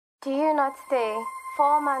Do you not say,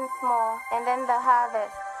 4 months more, and then the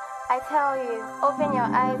harvest? I tell you, open your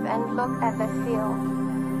eyes and look at the field.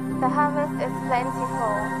 The harvest is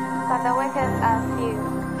plentiful, but the workers are few.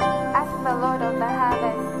 Ask the Lord of the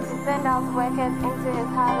harvest to send out workers into his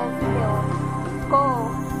harvest field.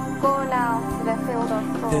 Go now to the field of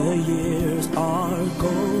souls. The years are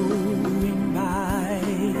going by,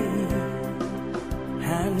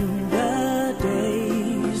 and the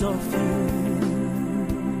days are few.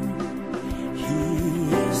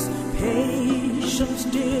 He is patient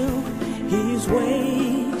still, he's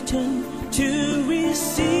waiting to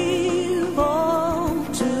receive all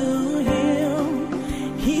to him.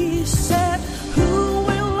 He said, who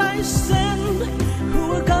will I send? Who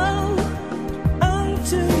will go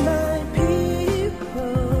unto my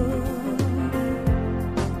people?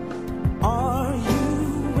 Are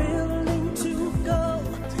you willing to go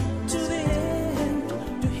to the end,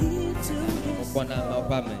 to heed to his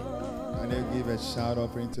Can you give a shout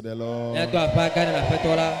offering to the Lord?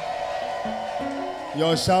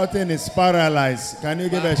 Your shouting is paralyzed. Can you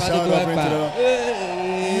give a shout offering to the Lord?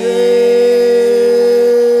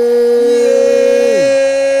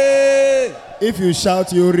 If you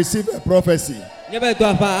shout, you will receive a prophecy.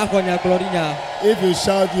 If you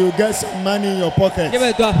shout, you get some money in your pocket.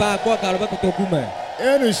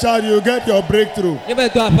 If you shout, you get your breakthrough.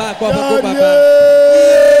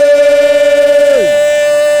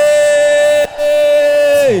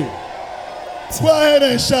 Go ahead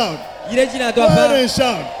and shout. Go ahead and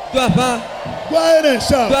shout. Go ahead and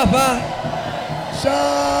shout.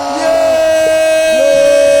 Shout.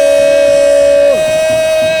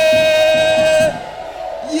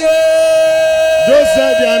 Those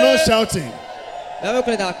that they are not shouting.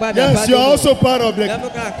 Yes, you are also part of the.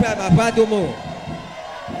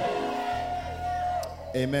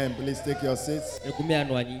 Amen. Please take your seats.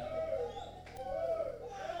 Amen.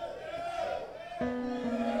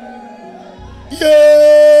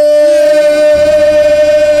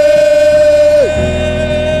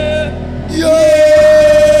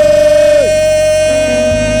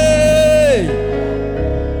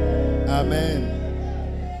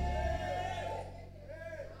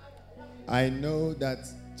 I know that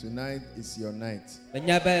tonight is your night.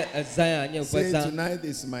 Say, tonight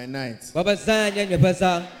is my night. Yeah,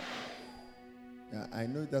 I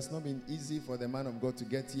know it has not been easy for the man of God to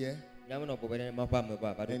get here. And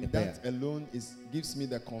that alone gives me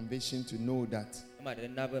the conviction to know that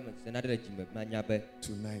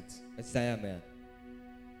tonight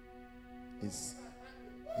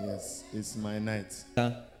it's my night.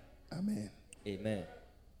 Amen. Amen.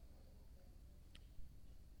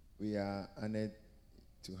 We are honored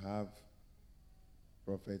to have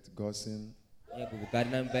Prophet Gossin.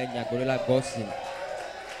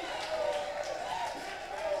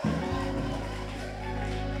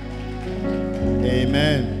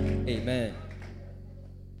 Amen. Amen.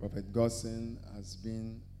 Prophet Gossin has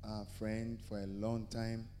been our friend for a long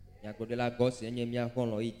time.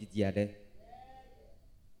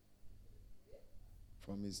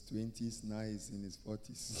 From his 20s, now he's in his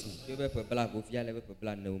 40s.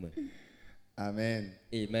 Amen.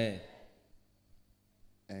 Amen.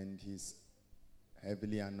 And he's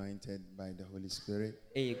heavily anointed by the Holy Spirit.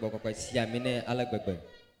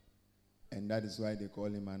 And that is why they call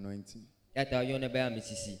him anointing. He's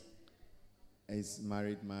a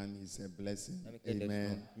married man, he's a blessing.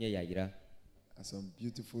 Amen. Has some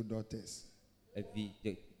beautiful daughters. And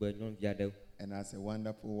has a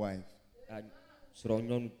wonderful wife. He's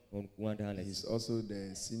also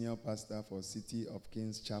the senior pastor for City of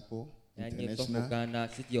Kings Chapel International.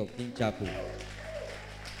 City of Kings Chapel.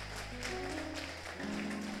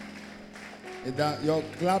 That your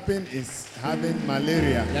clapping is having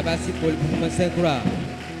malaria.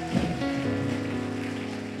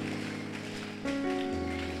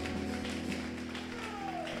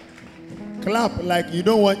 Clap like you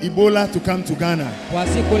don't want Ebola to come to Ghana. Clap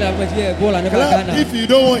if you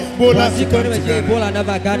don't want Ebola to come to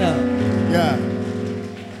Ghana. Yeah.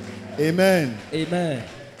 Amen. Amen.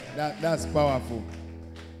 That's powerful.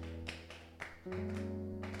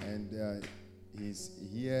 And he's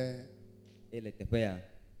here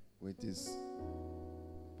with his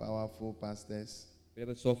powerful pastors. And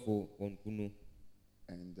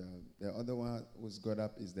the other one who's got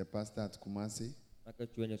up is the pastor at Kumasi.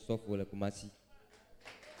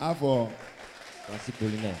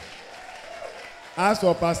 As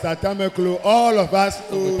for Pastor Tameklu, all of us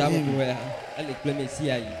owe him.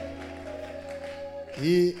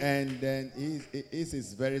 He and then he is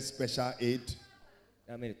his very special aid.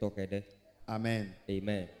 Amen.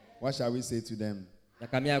 Amen. What shall we say to them?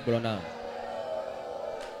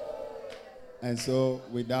 And so,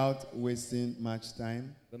 without wasting much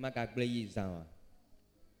time,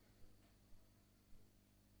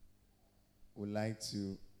 we'd like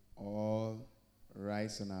to all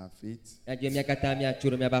rise on our feet as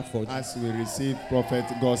we receive Prophet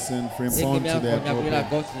Gosson Frimpong to the pulpit.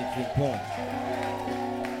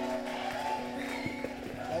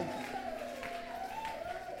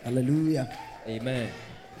 Hallelujah. Amen.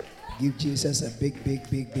 Give Jesus a big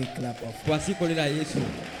clap of.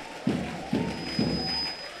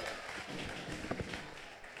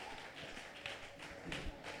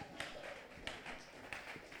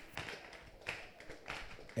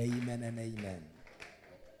 Amen and amen.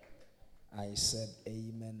 I said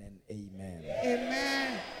amen and amen.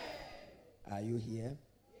 Amen. Are you here?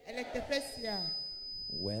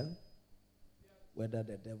 Well, whether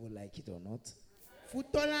the devil like it or not,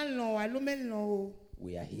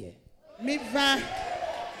 we are here.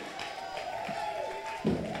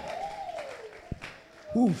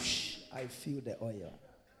 Whoosh! I feel the oil.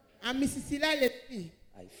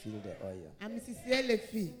 I feel the oil. I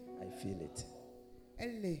feel it.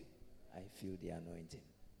 I feel the anointing.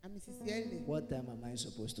 What time am I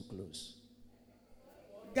supposed to close?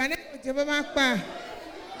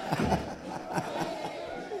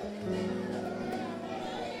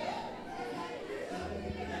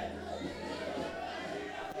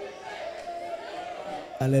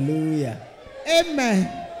 Hallelujah. Amen.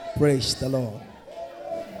 Praise the Lord.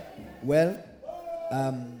 Well,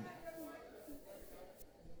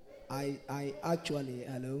 I actually,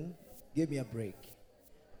 hello, give me a break.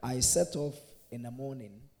 I set off in the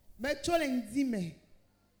morning.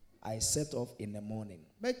 I set off in the morning.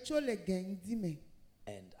 And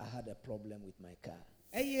I had a problem with my car.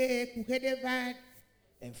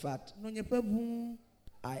 In fact,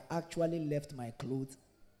 I actually left my clothes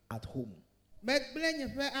at home.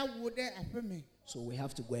 So we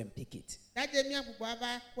have to go and pick it. And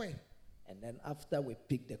then after we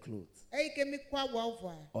pick the clothes,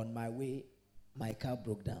 on my way, my car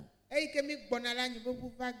broke down.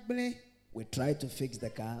 We tried to fix the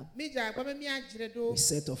car. We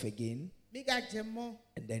set off again.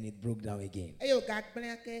 And then it broke down again.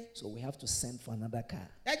 So we have to send for another car.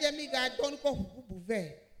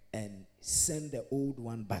 And send the old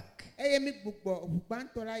one back.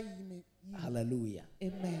 Hallelujah.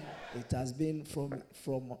 Amen. It has been from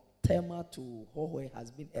Tema to Hohoe has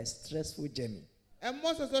been a stressful journey. And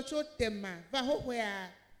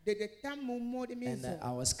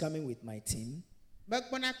I was coming with my team.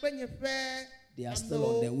 They are still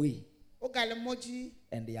on their way.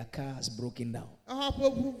 And their car has broken down.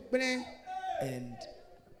 And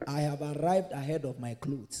I have arrived ahead of my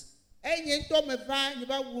clothes.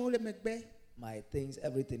 My things,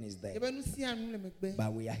 everything is there.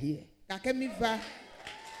 But we are here.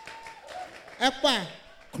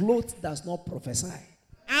 Clothes does not prophesy.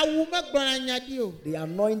 The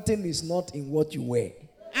anointing is not in what you wear.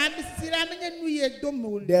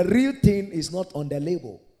 The real thing is not on the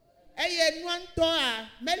label.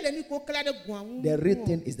 The real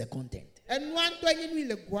thing is the content. And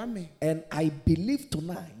I believe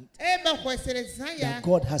tonight that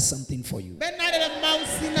God has something for you.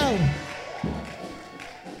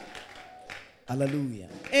 Hallelujah.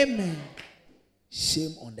 Amen.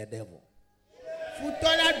 Shame on the devil.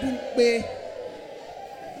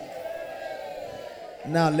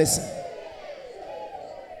 Now listen.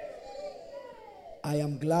 I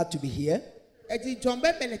am glad to be here.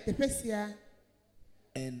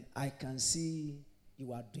 And I can see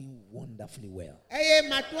you are doing wonderfully well.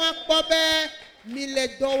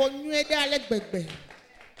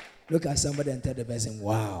 Look at somebody and tell the person,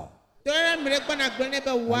 wow.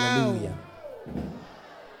 Hallelujah.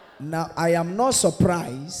 Now, I am not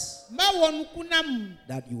surprised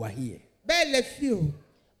that you are here.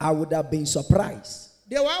 I would have been surprised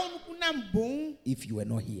if you were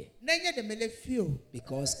not here.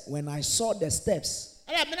 Because when I saw the steps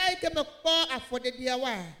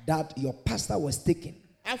that your pastor was taking,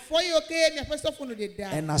 and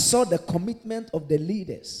I saw the commitment of the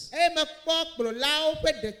leaders,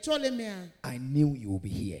 I knew you would be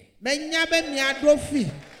here.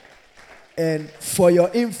 And for your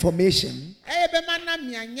information,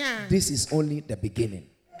 this is only the beginning.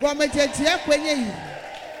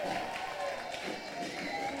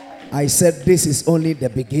 I said this is only the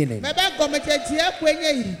beginning.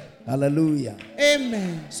 Hallelujah.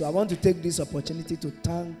 Amen. So I want to take this opportunity to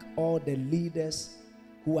thank all the leaders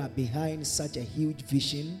who are behind such a huge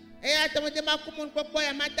vision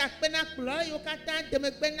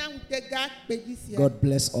God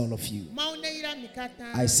bless all of you.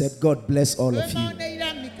 I said, God bless all of you.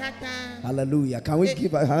 Hallelujah. Can we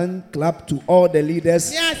give a hand clap to all the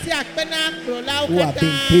leaders who have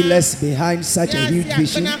been pillars behind such a huge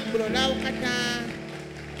vision?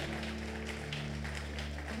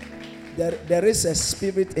 There is a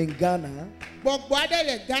spirit in Ghana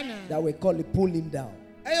that we call it pull him down.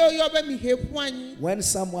 When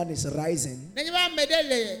someone is rising,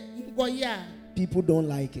 people don't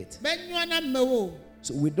like it.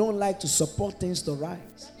 So we don't like to support things to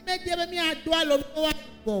rise.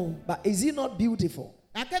 But is it not beautiful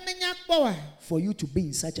for you to be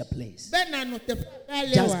in such a place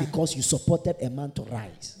just because you supported a man to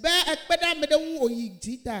rise?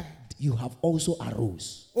 You have also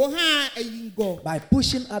arose. By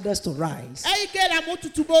pushing others to rise,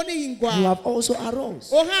 you have also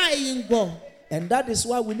arose. And that is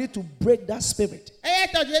why we need to break that spirit.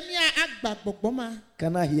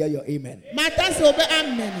 Can I hear your amen?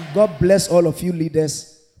 God bless all of you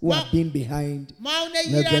leaders who have been behind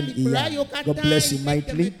Reverend Ian. God bless you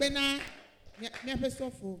mightily.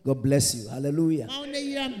 God bless you. Hallelujah.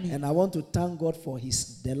 And I want to thank God for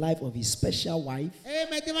the life of his special wife, the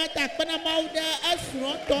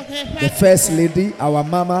first lady, our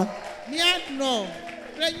mama.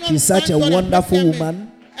 She's such a wonderful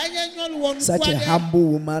woman, such a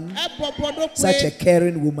humble woman, such a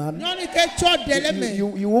caring woman.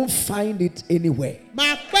 You won't find it anywhere.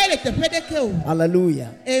 Hallelujah.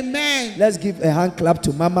 Amen. Let's give a hand clap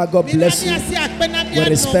to Mama. God bless you. We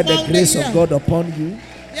respect the grace of God upon you.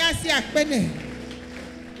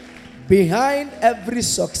 Behind every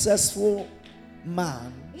successful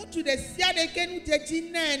man,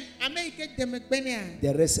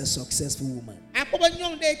 there is a successful woman.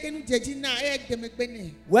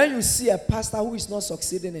 When you see a pastor who is not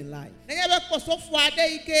succeeding in life,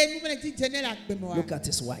 look at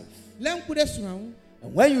his wife.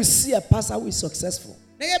 And when you see a pastor who is successful,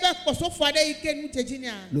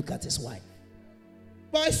 look at his wife.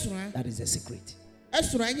 That is the secret. I'm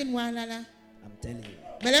telling you. I'm telling you.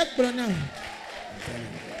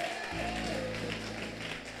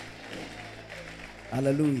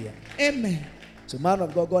 Hallelujah. Amen. So, man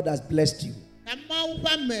of God, God has blessed you.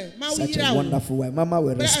 Such a wonderful way. Mama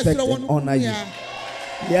will respect and honor you.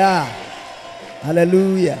 Yeah.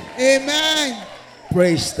 Hallelujah. Amen.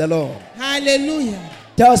 Praise the Lord. Hallelujah.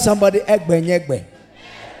 Tell somebody, Egbe Nyegbe.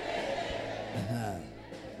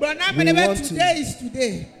 Today is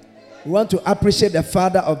today. We want to appreciate the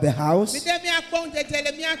father of the house,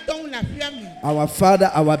 our father,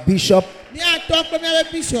 our bishop,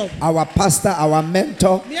 our pastor, our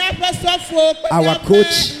mentor, our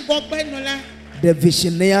coach, the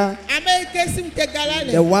visionaire,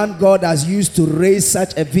 the one God has used to raise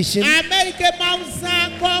such a vision.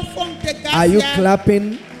 Are you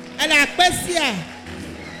clapping?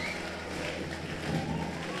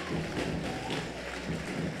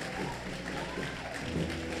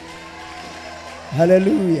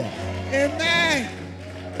 Hallelujah. Amen.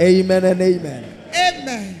 Amen and amen.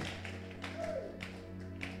 Amen.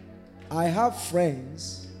 I have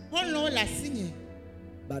friends,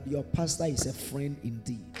 but your pastor is a friend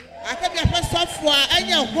indeed.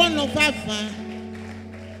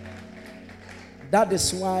 That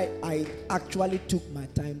is why I actually took my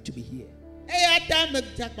time to be here.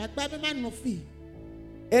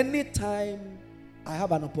 Anytime I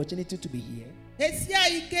have an opportunity to be here,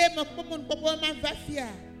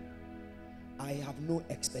 I have no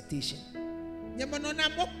expectation.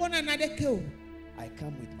 I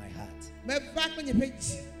come with my heart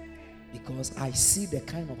because I see the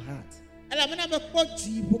kind of heart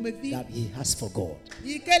that he has for God.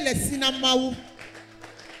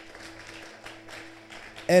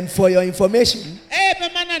 And for your information,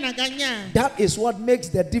 that is what makes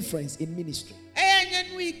the difference in ministry.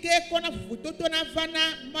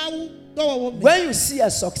 When you see a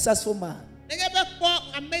successful man,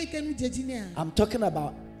 I'm talking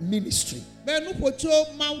about ministry.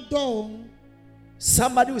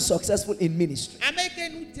 Somebody who is successful in ministry.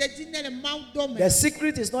 The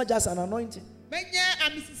secret is not just an anointing.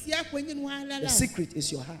 The secret is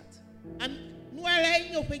your heart.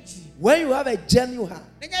 When you have a genuine heart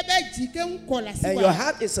and your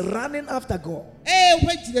heart is running after God,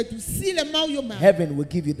 heaven will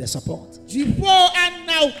give you the support.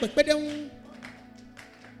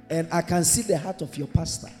 And I can see the heart of your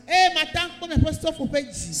pastor.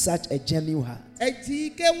 Such a genuine heart.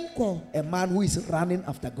 A man who is running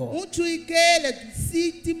after God.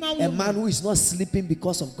 A man who is not sleeping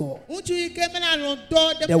because of God.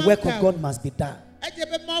 The work of God must be done.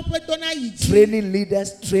 Training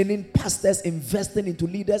leaders, training pastors, investing into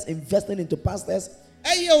leaders, investing into pastors.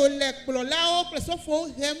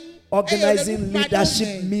 Organizing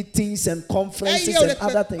leadership meetings and conferences and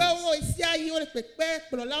other things.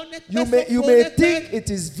 You may think it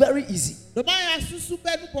is very easy. Try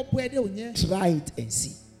it and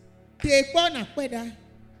see. I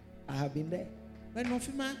have been there.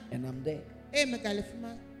 And I'm there.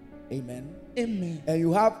 Amen. Amen. And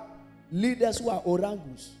you have leaders who are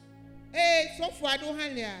orangus.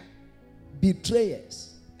 Betrayers.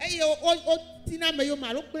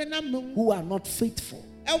 Who are not faithful.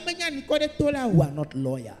 Who are not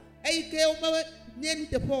loyal.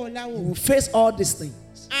 You face all these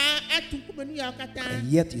things. And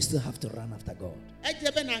yet you still have to run after God. That's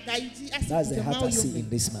the heart I see in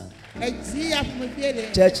this man.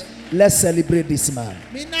 Church, let's celebrate this man.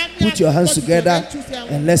 Put your hands together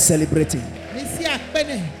and let's celebrate him.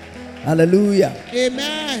 Hallelujah.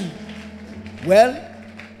 Amen. Well,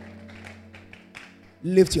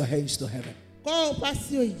 lift your hands to heaven.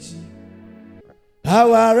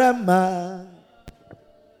 Our man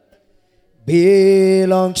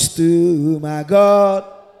belongs to my God.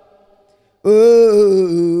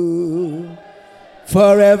 Oh,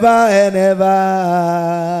 forever and ever.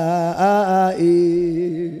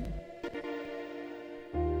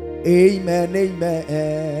 Amen, amen.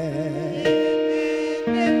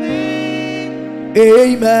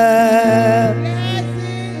 Amen.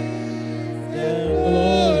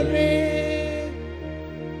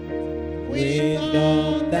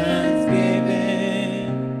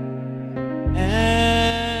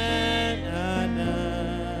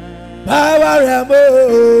 Power and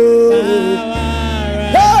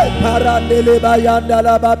Parandele bayanda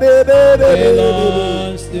la ba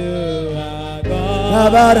belongs to our God.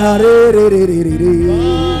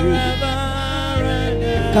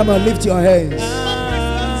 Come on, lift your hands.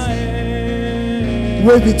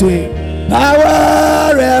 Wave it to him.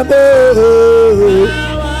 Power and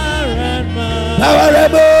power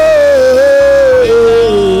and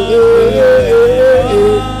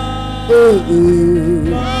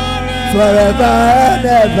forever and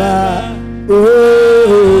ever.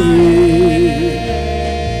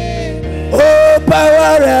 Oh,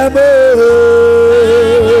 power and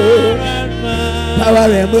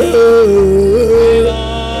power and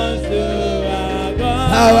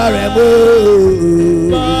power and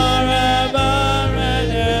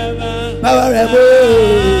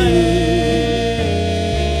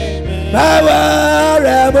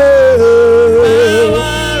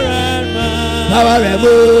power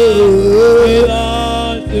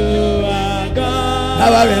and power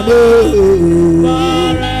and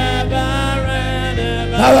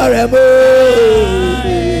power and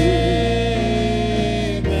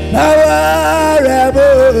power and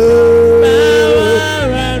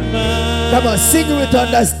come on, sing with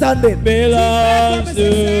understanding. Belongs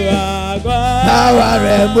to our God. Power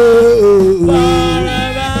and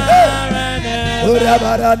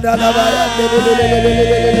forever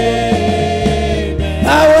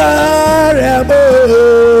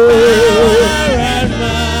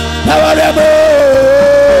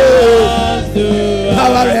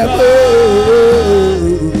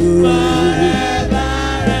ever.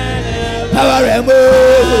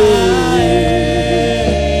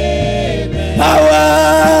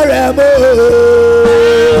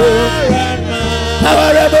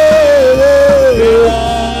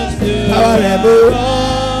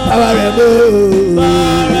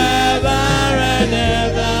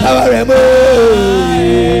 Power and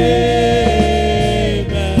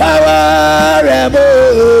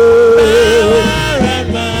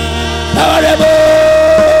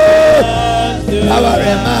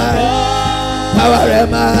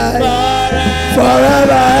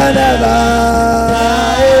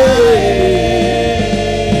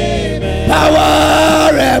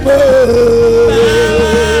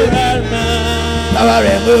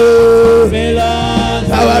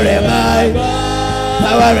power and power and might,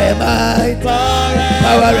 power and might,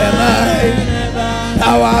 power and might,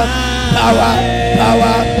 power, power,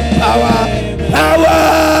 power, power, power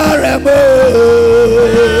and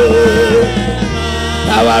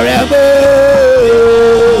power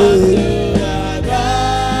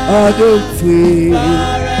and free.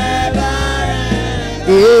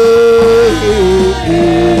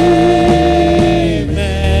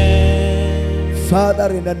 Father,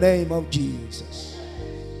 in the name of Jesus,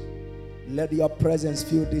 let your presence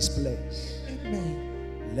fill this place.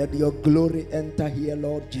 Amen. Let your glory enter here,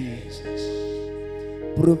 Lord Jesus.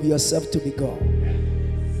 Prove yourself to be God.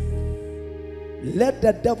 Let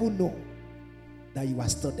the devil know that you are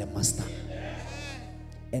still the master.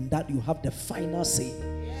 and that you have the final say.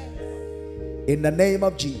 In the name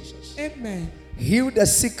of Jesus. Amen. Heal the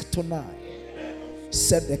sick tonight.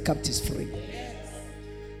 Set the captives free.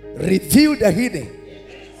 Reveal the hidden.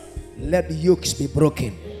 Let yokes be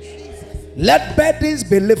broken. Let burdens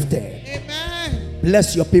be lifted. Amen.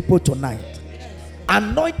 Bless your people tonight.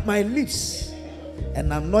 Anoint my lips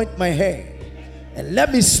and anoint my hair. And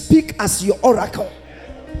let me speak as your oracle.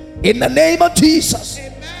 In the name of Jesus.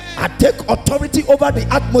 Amen. I take authority over the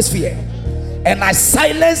atmosphere. And I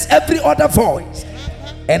silence every other voice.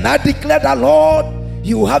 And I declare that, Lord,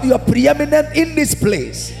 you have your preeminence in this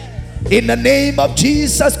place. In the name of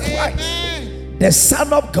Jesus Christ, Amen. The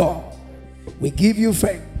Son of God, we give you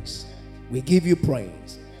thanks. We give you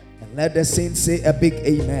praise. And let the saints say a big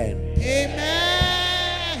amen.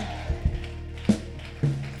 Amen.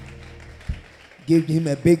 Give him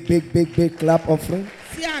a big clap offering.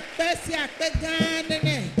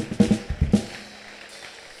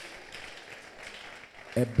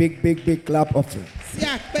 A big clap offering.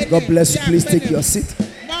 God bless you. Please take your seat.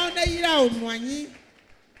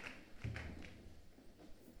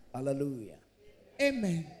 Hallelujah.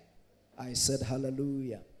 Amen. I said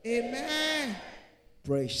hallelujah. Amen.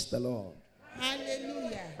 Praise the Lord.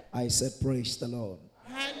 Hallelujah. I said praise the Lord.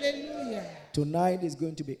 Hallelujah. Tonight is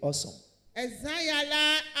going to be awesome.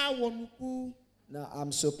 Now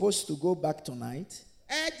I'm supposed to go back tonight.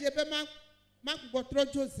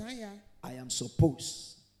 I am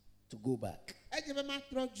supposed to go back.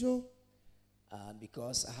 And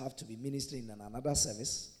because I have to be ministering in another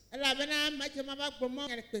service from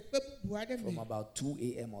about 2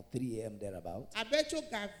 a.m. or 3 a.m. thereabout.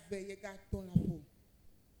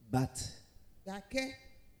 But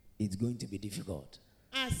it's going to be difficult.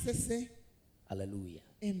 Hallelujah.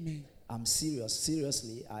 Amen. I'm serious.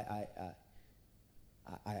 Seriously, I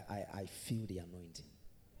feel the anointing.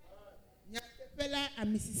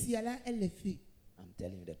 I'm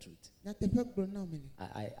telling you the truth.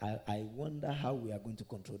 I wonder how we are going to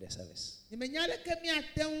control the service.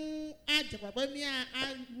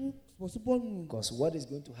 Because what is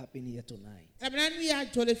going to happen here tonight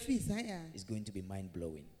is going to be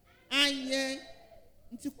mind-blowing.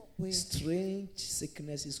 Strange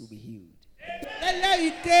sicknesses will be healed.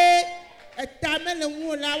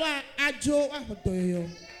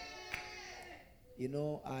 You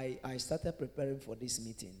know, I started preparing for this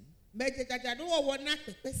meeting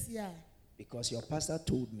because your pastor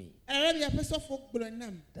told me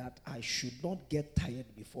that I should not get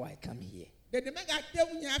tired before I come here.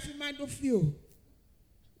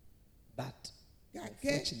 But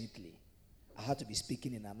unfortunately, I had to be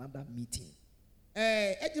speaking in another meeting.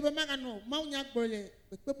 And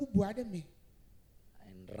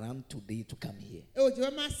ran today to come here.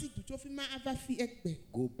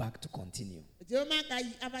 Go back to continue.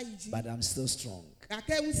 But I'm still strong.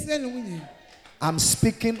 I'm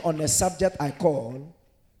speaking on a subject I call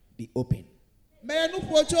be open.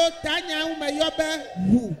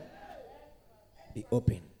 Be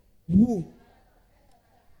open.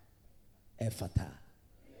 Ephata.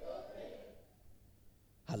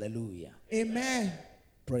 Hallelujah. Amen.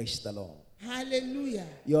 Praise the Lord. Hallelujah.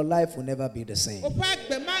 Your life will never be the same.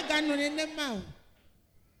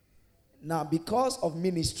 Now, because of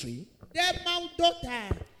ministry,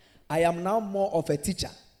 I am now more of a teacher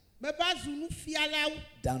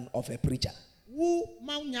than of a preacher.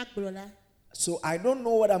 So I don't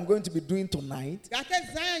know what I'm going to be doing tonight,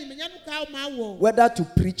 whether to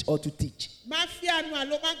preach or to teach.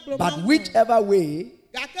 But whichever way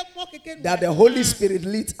that the Holy Spirit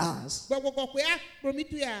leads us, we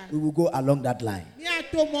will go along that line.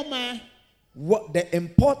 What the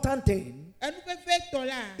important thing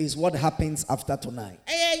is what happens after tonight.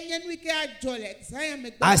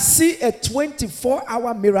 I see a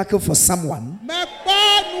 24-hour miracle for someone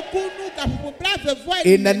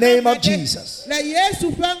in the name of Jesus.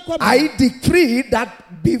 I decree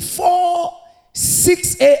that before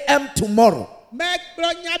 6 a.m. tomorrow, the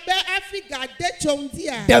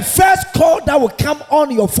first call that will come on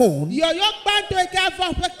your phone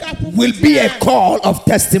will be a call of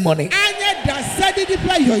testimony.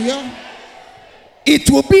 It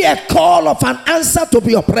will be a call of an answer to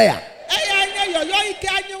your prayer.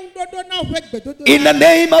 In the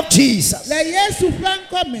name of Jesus.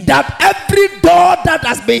 That every door that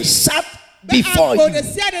has been shut before you,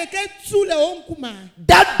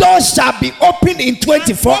 that door shall be opened in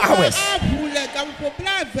 24 hours.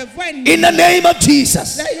 In the name of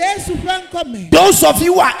Jesus. Those of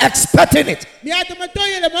you who are expecting it,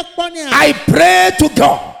 I pray to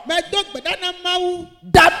God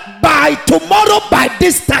that by tomorrow, by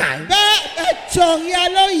this time,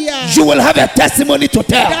 you will have a testimony to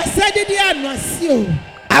tell.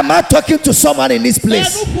 Am I talking to someone in this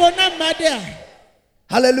place?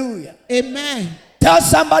 Hallelujah. Amen. Tell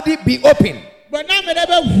somebody, be open.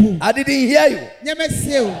 I didn't hear you.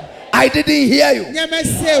 I didn't hear you.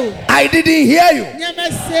 I didn't hear you.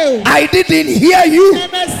 I didn't hear you.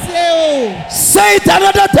 Say it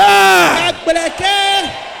another time.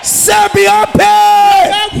 Say be open.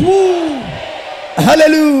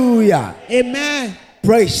 Hallelujah. Amen.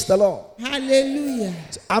 Praise the Lord. Hallelujah.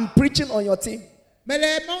 I'm preaching on your team.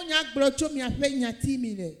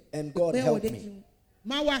 And God help me.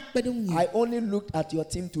 I only looked at your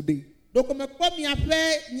team today.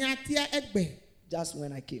 Just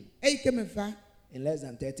when I came. In less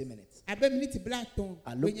than 30 minutes. I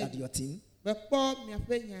looked at your team. And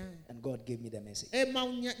God gave me the message.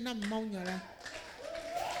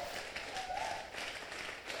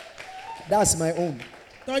 That's my own.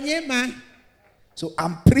 So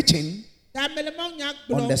I'm preaching on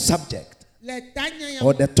the subject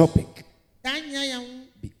or the topic.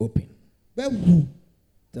 Be open.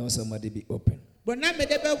 Tell somebody, be open.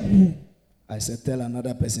 I said, tell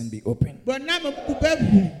another person, be open.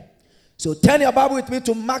 So turn your Bible with me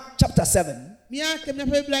to Mark chapter 7.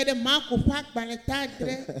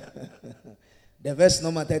 The verse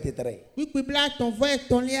number 33.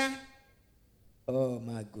 Oh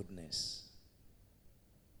my goodness.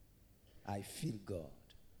 I feel God.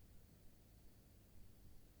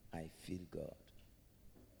 I feel God.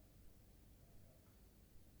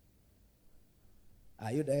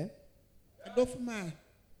 Are you there?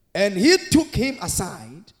 And he took him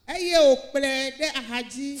aside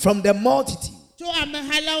from the multitude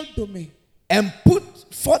and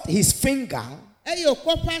put forth his finger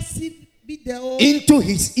into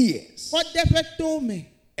his ears.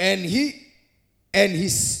 And he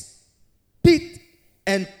spit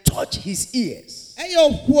and touched his ears.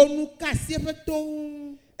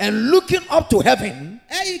 And looking up to heaven,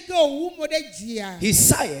 he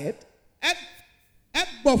sighed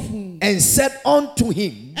and said unto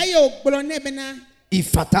him,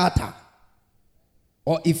 Iphatata,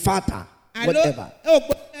 or Iphata, whatever.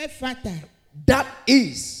 That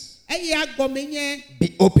is,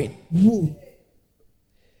 be open.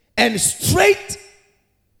 And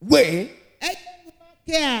straightway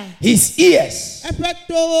his ears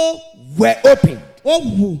were opened,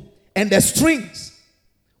 and the strings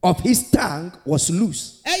of his tongue was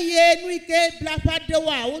loose,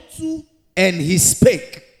 and he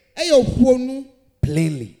spake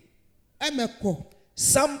plainly.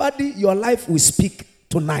 Somebody, your life will speak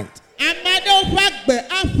tonight.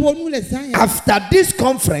 After this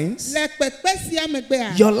conference,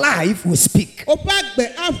 your life will speak.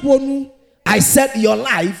 I said your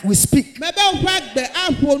life will speak. In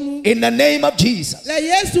the name of Jesus.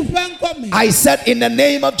 I said in the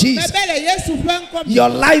name of Jesus. Your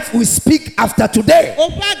life will speak after today.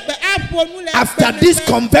 After this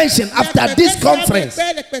convention, after this conference,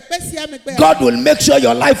 God will make sure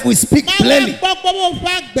your life will speak plainly.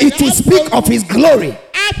 It will speak of his glory.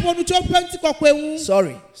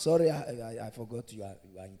 Sorry, I forgot you are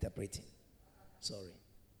interpreting. Sorry.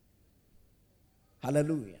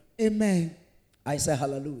 Hallelujah. Amen. I say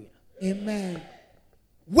hallelujah. Amen.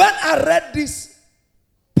 When I read this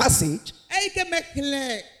passage,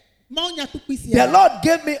 the Lord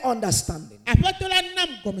gave me understanding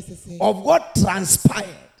of what transpired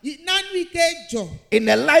in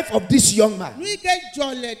the life of this young man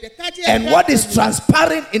and what is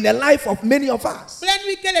transpiring in the life of many of us.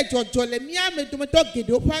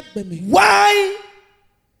 Why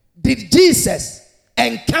did Jesus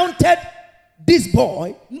encounter this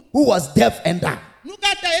boy who was deaf and dumb?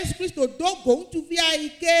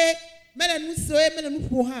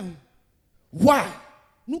 Why?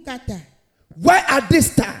 Why at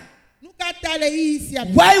this time?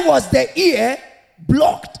 Why was the ear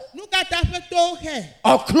blocked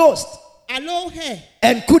or closed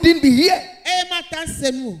and couldn't be heard?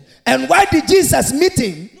 And why did Jesus meet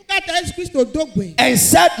him and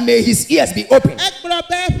said, may his ears be open?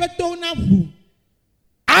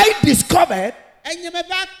 I discovered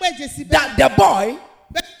that the boy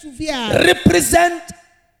represents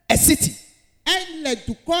a city.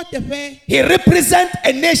 He represents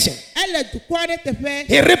a nation.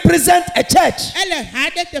 He represents a church.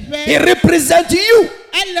 He represents you.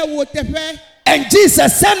 And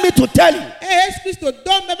Jesus sent me to tell you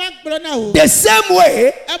the same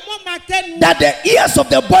way that the ears of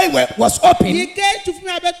the boy was open is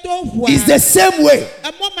the same way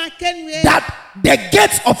that the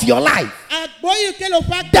gates of your life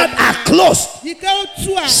that are closed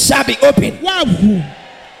shall be open.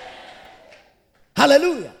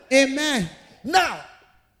 Hallelujah. Amen. Now,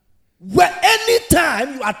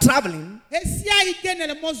 anytime you are traveling,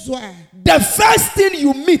 the first thing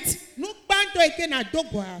you meet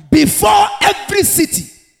before every city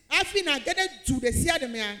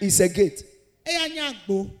is a gate.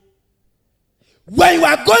 When you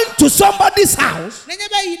are going to somebody's house, the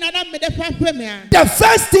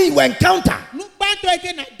first thing you encounter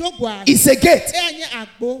is a gate.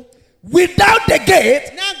 Without the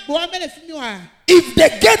gate, if the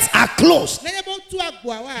gates are closed,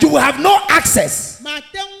 you will have no access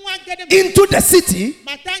into the city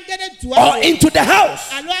or into the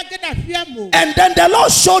house. And then the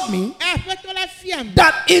Lord showed me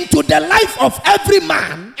that into the life of every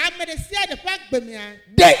man,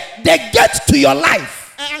 the gate to your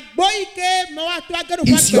life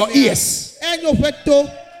is your ears.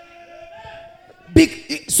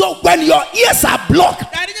 So when your ears are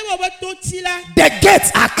blocked, the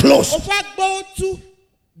gates are closed.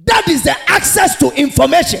 That is the access to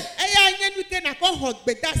information. I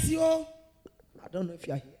don't know if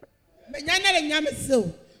you are here.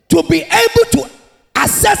 To be able to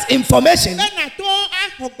access information,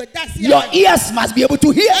 your ears must be able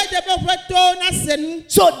to hear.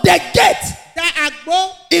 So the gate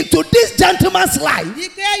into this gentleman's life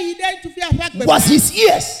was his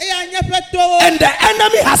ears, and the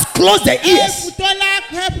enemy has closed the ears.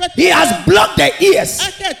 He has blocked the ears,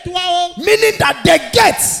 meaning that the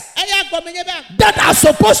gates that are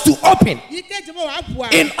supposed to open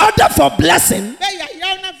in order for blessing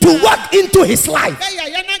to walk into his life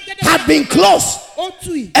had been closed.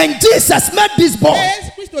 And Jesus met this boy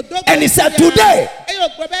and he said, today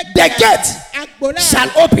the gate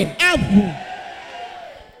shall open.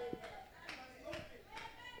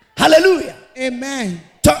 Hallelujah. Amen.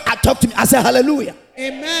 Talk to me. I say hallelujah.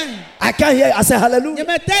 Amen. I can't hear you. I say hallelujah.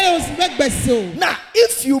 Now,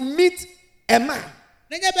 if you meet a man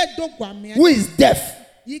who is deaf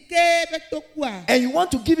and you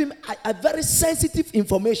want to give him a very sensitive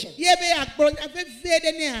information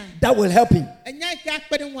that will help him,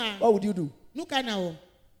 what would you do?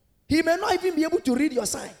 He may not even be able to read your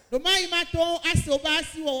sign. Perhaps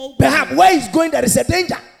where he's going there is a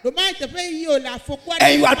danger, and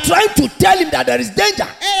you are trying to tell him that there is danger,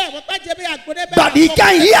 but he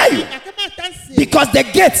can't hear you because the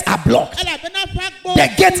gates are blocked. The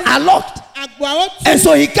gates are locked, and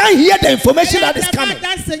so he can't hear the information that is coming.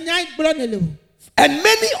 And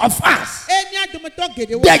many of us,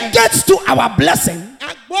 the gates to our blessing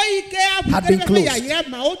have been closed.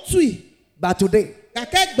 But today,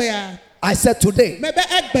 I said today,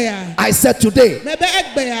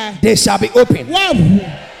 they shall be open.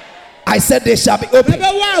 I said they shall be open.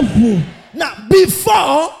 Now,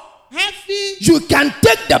 before you can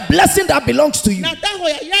take the blessing that belongs to you,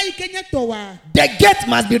 the gate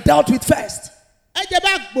must be dealt with first.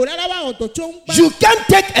 You can't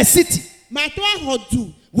take a city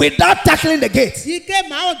without tackling the gate.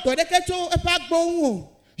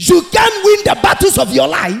 You can't win the battles of your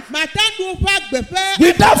life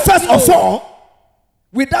without first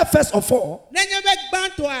of all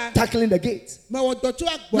tackling the gate.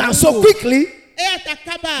 Now, so quickly,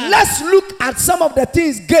 let's look at some of the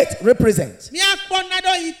things gate represents.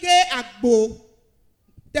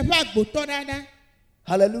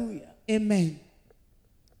 Hallelujah. Amen.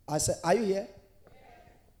 I said, are you here?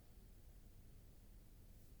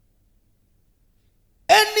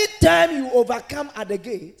 Anytime you overcome at the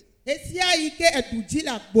gate,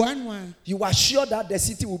 you are sure that the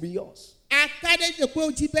city will be yours.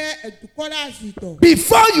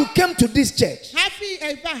 Before you came to this church,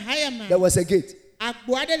 there was a gate.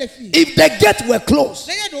 If the gate were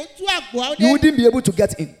closed, you wouldn't be able to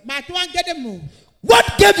get in. What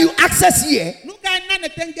gave you access here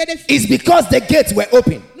is because the gates were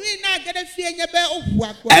open.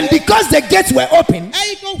 And because the gates were open,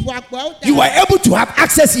 you were able to have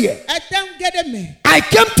access here. I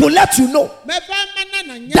came to let you know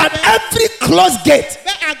that every closed gate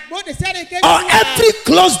or every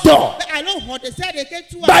closed door,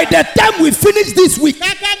 by the time we finish this week,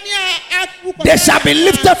 they shall be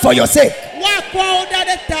lifted for your sake.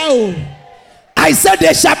 I said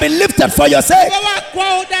they shall be lifted for your sake.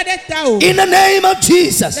 In the name of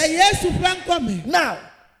Jesus. Now,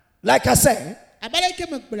 like I said,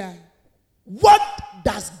 what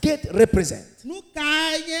does gate represent?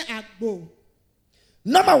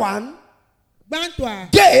 Number one,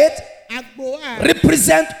 gate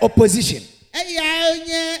represent opposition.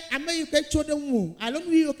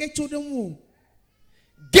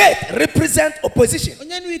 Gate represent opposition.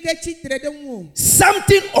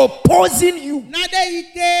 Something opposing you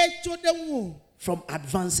from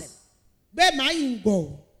advancing.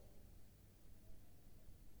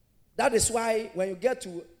 That is why when you get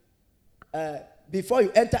to before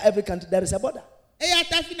you enter every country, there is a border. And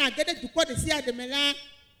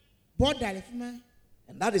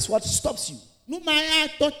that is what stops you.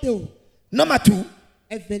 Number 2,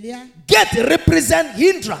 get represent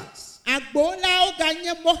hindrance.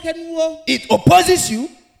 It opposes you.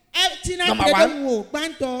 Number 1,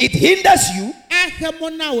 it hinders you.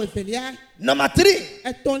 Number 3,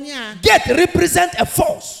 get represent a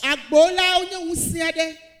force.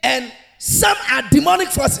 And some are demonic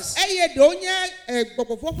forces.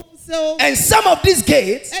 And some of these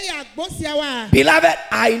gates, beloved,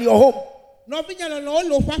 are in your home.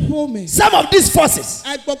 Some of these forces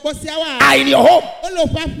are in your home.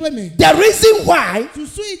 The reason why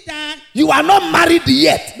you are not married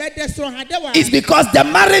yet is because the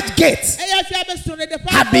marriage gates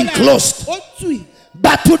have been closed.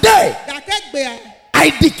 But today, I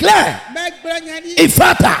declare,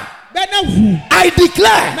 Ifata, I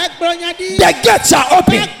declare the gates are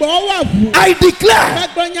open. I declare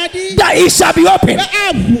that it shall be open.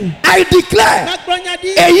 I declare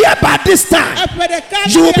a year by this time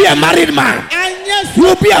you will be a married man. You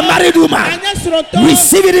will be a married woman.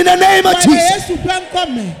 Receive it in the name of Jesus.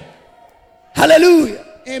 Hallelujah.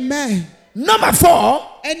 Amen. Number 4,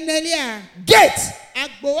 gate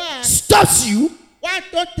stops you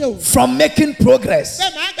from making progress.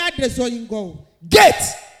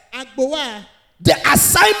 Gate. The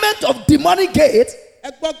assignment of demonic gate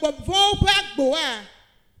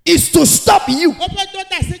is to stop you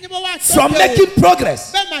from making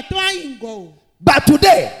progress. But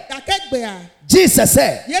today, Jesus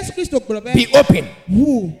said, be open.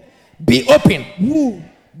 Be open.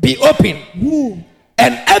 Be open.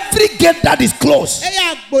 And every gate that is closed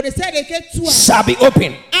shall be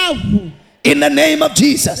open. In the name of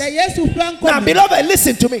Jesus. Now, beloved,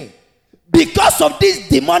 listen to me. Because of these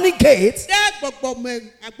demonic gates, that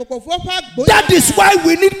is why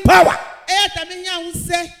we need power.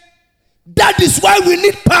 That is why we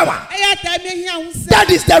need power. That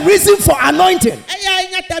is the reason for anointing.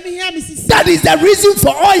 That is the reason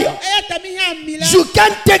for oil. You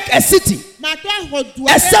can't take a city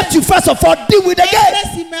except you first of all deal with the gate.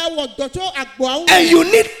 And you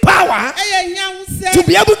need power to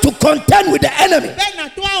be able to contend with the enemy.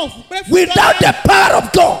 Without the power of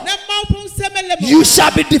God, you shall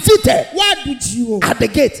be defeated at the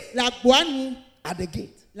gate. At the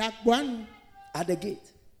gate. At the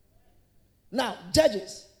gate. Now,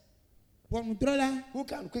 Judges. Who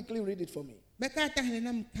can quickly read it for me?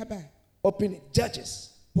 Open it. Judges.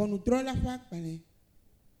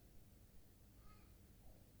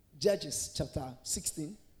 Judges chapter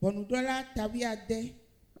 16.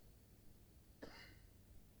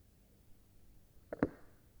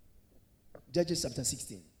 Judges chapter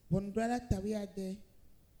 16.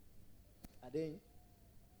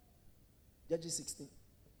 Judges 16.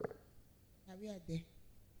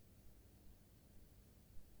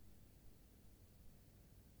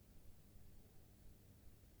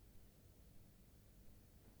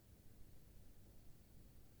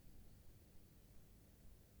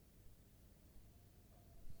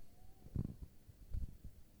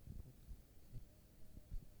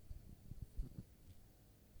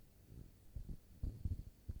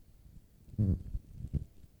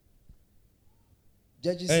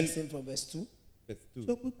 Judges 16 from verse 2. Verse 2.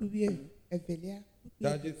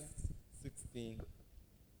 Judges 16.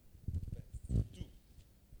 Verse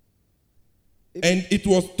 2. And it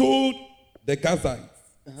was told the Gazites,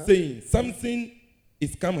 saying, Samson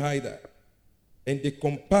is come hither. And they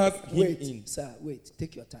compassed him in. Sir, wait.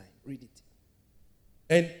 Take your time. Read it.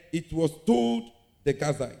 And it was told the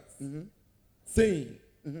Gazites, saying,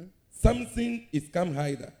 Samson is come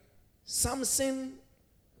hither. Samson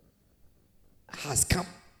has come.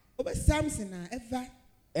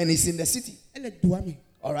 And he's in the city.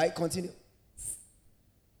 All right, continue.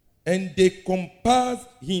 And they compassed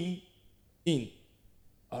him in.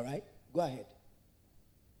 All right, go ahead.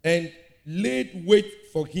 And laid wait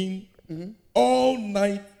for him all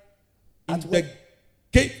night in the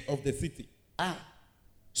gate of the city.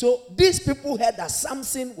 So these people heard that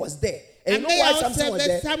Samson was there. And you know why Samson was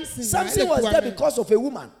there? Samson was there because of a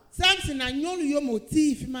woman. Samson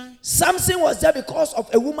was there because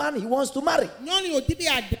of a woman he wants to marry.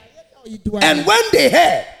 And when they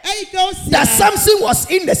heard that Samson was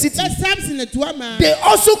in the city, they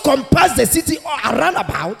also compassed the city around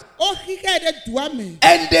about.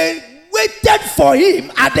 And they waited for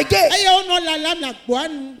him at the gate.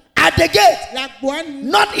 At the gate,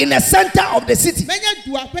 not in the center of the city,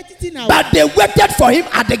 but they waited for him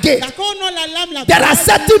at the gate. There are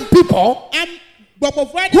certain people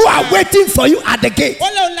who are waiting for you at the gate.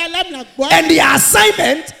 And the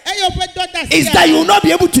assignment is that you will not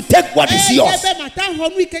be able to take what is yours.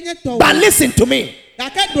 But listen to me.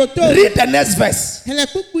 Read the next verse.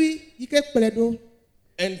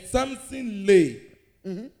 And Samson lay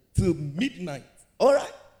till midnight. All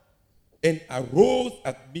right. And arose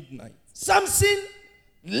at midnight. Samson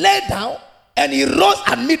lay down and he rose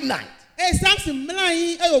at midnight.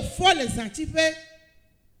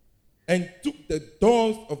 And took the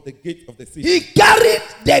doors of the gate of the city. He carried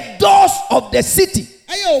the doors of the city.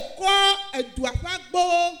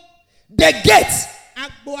 The gates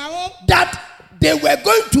that they were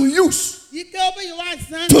going to use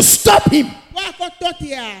to stop him.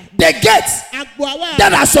 The gates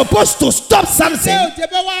that are supposed to stop Samson.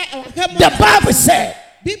 The Bible said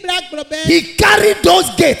he carried those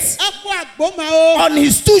gates on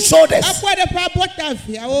his two shoulders. By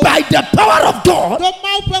the power of God,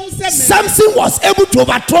 Samson was able to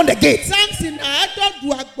overturn the gates.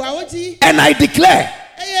 And I declare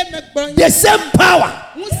the same power.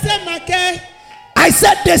 I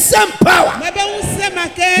said the same power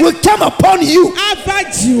will come upon you.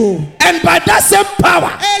 And by that same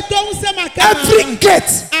power, every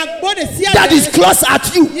gate that is close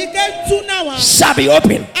at you shall be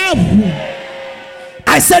open.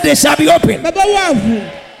 I said they shall be open.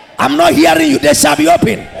 I'm not hearing you. They shall be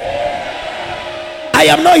open. I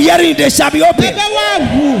am not hearing you. They shall be open.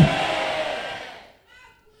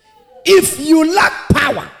 If you lack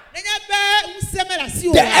power,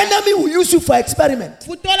 the enemy will use you for experiment.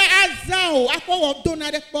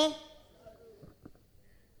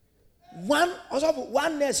 One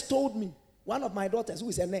nurse told me, one of my daughters who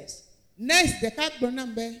is a nurse, and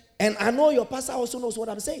I know your pastor also knows what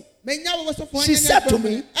I'm saying. She said to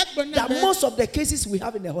me that most of the cases we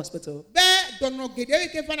have in the hospital,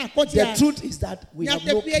 the truth is that we have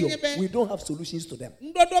no cure. We don't have solutions to them.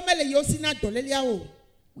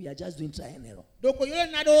 We are just doing trial and error.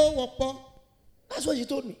 That's what she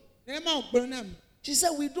told me. She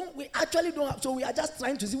said we actually don't have, so we are just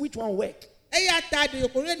trying to see which one works. Meaning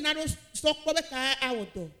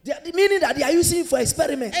that they are using it for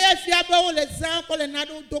experiment.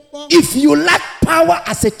 If you lack power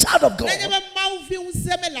as a child of God,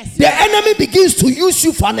 the enemy begins to use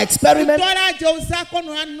you for an experiment.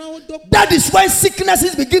 That is when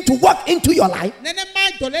sicknesses begin to walk into your life.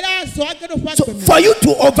 So for you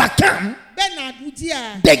to overcome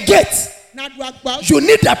the gates, you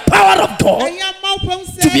need the power of God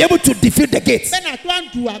to be able to defeat the gates. And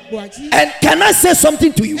can I say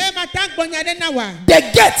something to you? The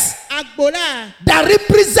gates that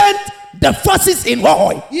represent the forces in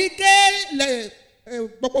Hohoi.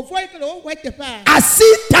 I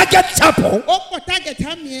see Target Chapel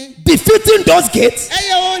defeating those gates.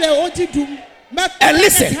 And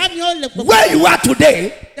listen, where you are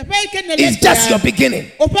today is just your beginning.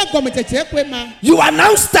 You are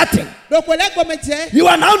now starting. You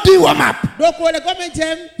are now doing warm up.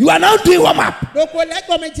 You are now doing warm up.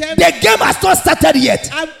 The game has not started yet.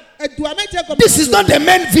 This is not the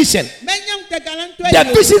main vision.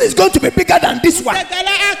 The vision is going to be bigger than this one.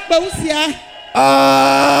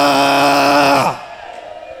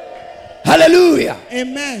 Hallelujah.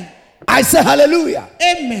 Amen. I say hallelujah.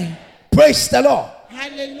 Amen. Praise the Lord.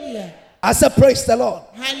 Hallelujah. I said praise the Lord.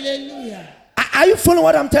 Hallelujah. Are you following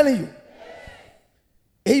what I'm telling you?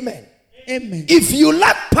 Amen. Amen. If you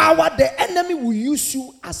lack power, the enemy will use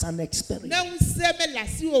you as an experiment.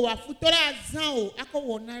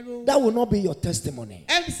 That will not be your testimony.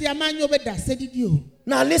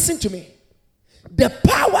 Now listen to me. The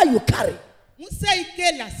power you carry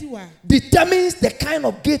determines the kind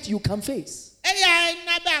of gate you can face.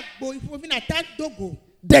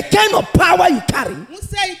 The kind of power you carry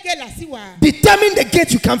determines the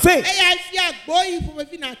gate you can face.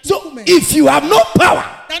 So if you have no power,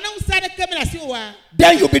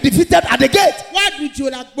 then you'll be defeated at the gate.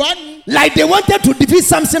 Like they wanted to defeat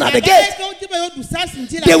Samson at the gate.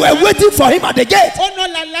 They were waiting for him at the gate.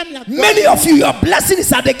 Many of you, your blessing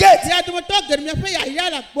is at the gate.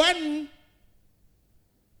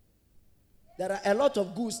 There are a lot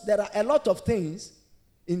of goods, there are a lot of things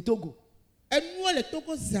in Togo.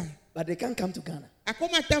 But they can't come to Ghana.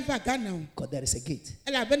 Because there is a gate.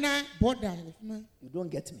 You don't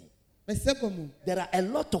get me. There are a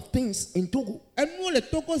lot of things in Togo.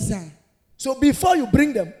 So before you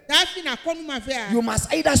bring them, you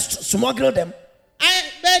must either smuggle them. Do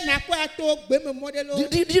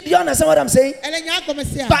you understand what I'm saying?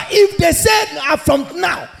 But if they said from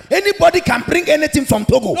now, anybody can bring anything from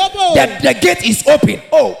Togo, the gate is open.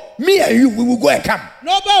 Oh, me and you, we will go and come.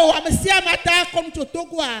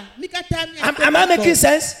 Am I making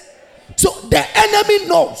sense? So the enemy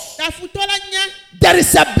knows there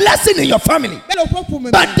is a blessing in your family,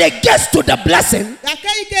 but the gates to the blessing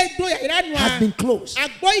has been closed.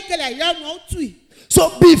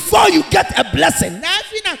 So before you get a blessing,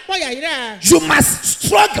 you must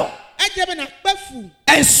struggle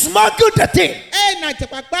and smuggle the thing.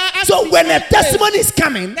 So when a testimony is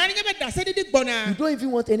coming, you don't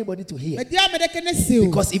even want anybody to hear,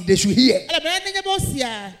 because if they should hear,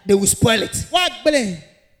 they will spoil it.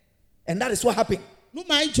 And that is what happened.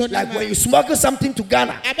 Like when you smuggle something to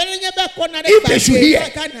Ghana, if they should hear,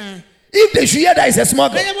 that is a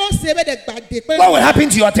smuggle, what will happen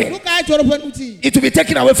to your thing? It will be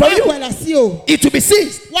taken away from you. It will be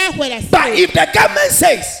seized. But if the government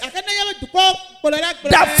says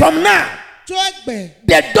that from now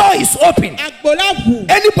the door is open,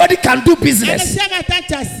 anybody can do business,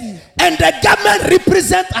 and the government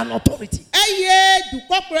represents an authority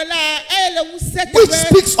which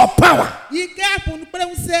speaks of power.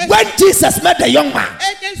 When Jesus met the young man,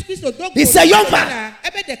 he said, young man,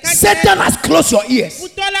 Satan has closed your ears.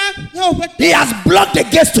 He has blocked the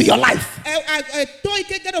gates to your life,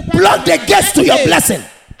 blocked the gates to your blessing.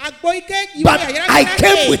 But I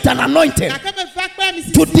came with an anointing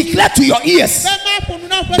to declare to your ears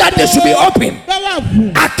that they should be open.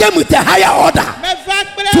 I came with a higher order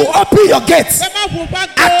to open your gates.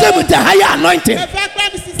 I came with a higher anointing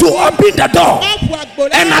to open the door.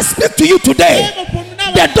 And I speak to you today,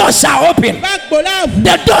 the door shall open.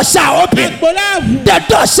 The door shall open. The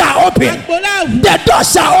door shall open. The door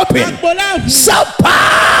shall open. Shout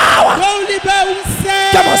power.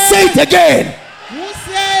 Come on, say it again.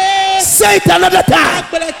 Say it another time.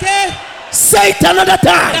 Say it another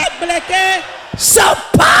time. Shout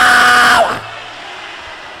power.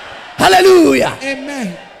 Hallelujah.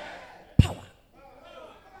 Amen. Power.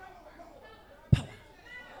 Power.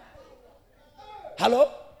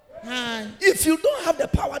 Hello? Hi. If you don't have the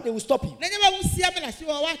power, they will stop you.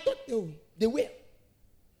 They will.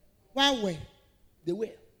 They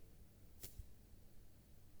will.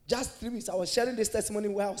 Just 3 weeks, I was sharing this testimony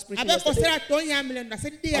where I was preaching yesterday.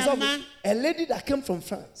 A lady that came from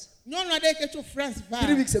France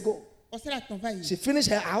 3 weeks ago, she finished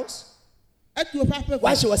her house.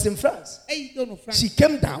 While she was in France, she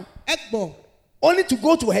came down only to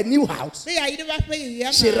go to her new house.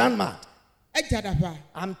 She ran mad.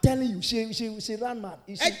 I'm telling you, she ran mad.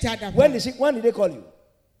 When did they call you?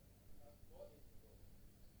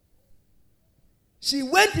 She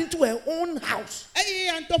went into her own house.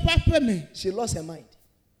 She lost her mind.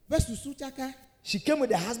 She came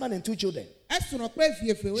with her husband and 2 children. She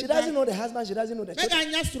doesn't know the husband. She doesn't know the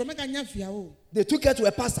children. They took her to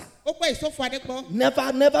a pastor.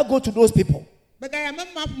 Never go to those people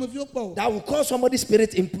that will call somebody's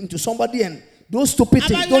spirit into somebody, and those stupid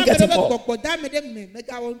things don't get involved.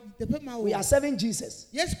 We are serving Jesus.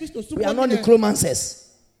 We are not necromancers.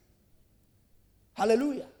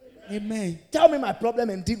 Hallelujah. Amen. Tell me my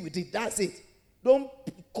problem and deal with it. That's it. Don't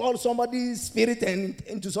call somebody's spirit and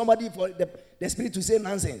into somebody for the spirit to say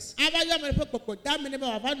nonsense.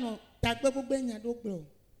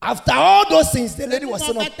 After all those things, the lady was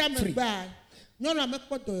still not free.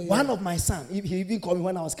 One of my sons, he even called me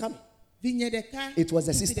when I was coming. It was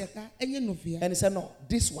a sister. And he said, no,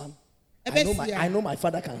 this one, I know my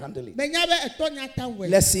father can handle it.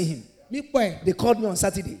 Let's see him. They called me on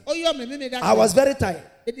Saturday. I was very tired,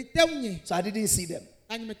 so I didn't see them.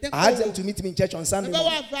 I asked them to meet me in church on Sunday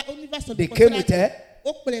morning. They came with her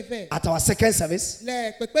at our second service.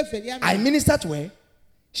 I ministered to her.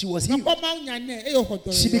 She was healed.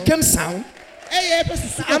 She became sound.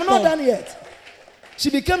 I'm not done yet. She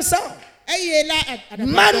became sound.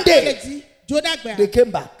 Monday, they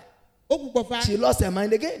came back. She lost her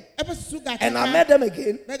mind again. And I met them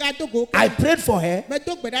again. I prayed for her.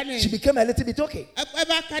 She became a little bit okay.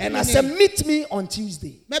 And I said, meet me on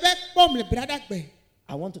Tuesday.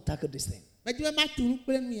 I want to tackle this thing.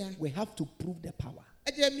 We have to prove the power.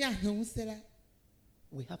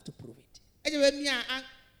 We have to prove it.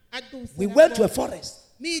 We went to a forest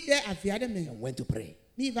and went to pray.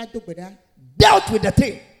 Dealt with the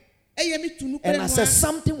thing. And I said,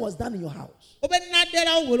 something was done in your house.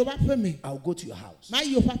 I'll go to your house.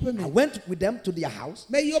 I went with them to their house,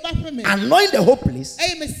 anoint the whole place,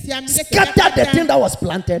 scattered the thing that was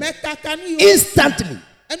planted. Instantly,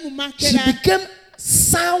 she became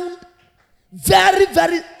sound. Very,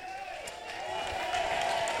 very.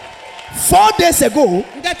 4 days ago,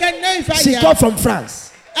 she got from France.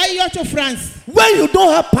 When you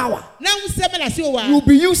don't have power, you'll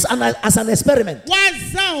be used as an experiment.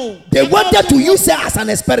 They wanted to use her as an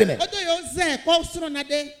experiment.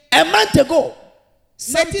 A month ago,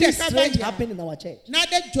 Something strange happened in our church.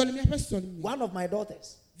 One of my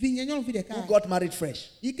daughters who got married fresh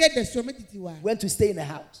went to stay in a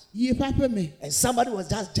house. And somebody was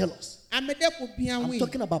just jealous. I'm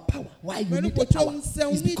talking about power. Why you need the power?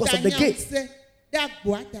 It's because of the gate.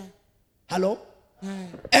 Hello?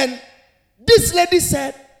 And this lady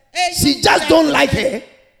said she just don't like her.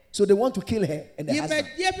 So they want to kill her and the husband.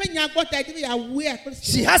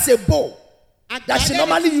 She has a bowl that she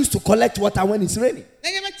normally used to collect water when it's raining.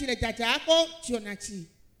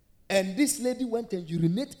 And this lady went and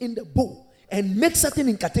urinated in the bowl and make certain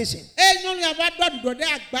incantation. That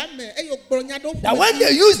when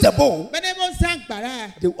they use the bowl,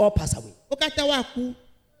 they all pass away.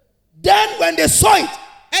 Then when they saw it,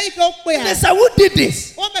 they said, who did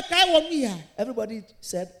this? Everybody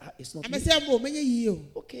said, it's not me.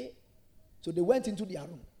 Okay. So they went into their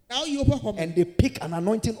room. And they picked an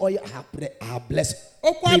anointing oil. I have blessed.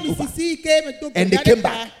 And they came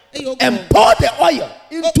back and poured the oil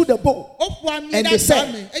into the bowl. And they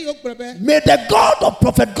said, may the God of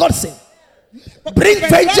Prophet Godson bring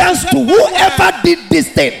vengeance to whoever did this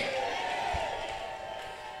thing.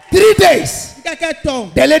 3 days,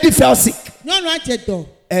 the lady fell sick.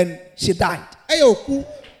 And she died.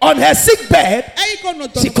 On her sick bed,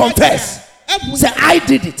 she confessed. Said, I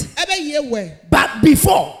did it. But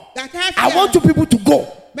before, I want you people to go.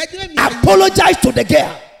 Apologize to the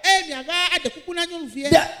girl.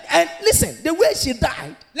 And listen, the way she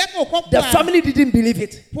died, the family didn't believe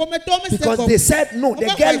it. Because they said, no,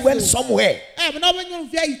 the girl went somewhere.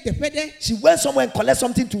 She went somewhere and collected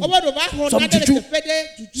something to some juju.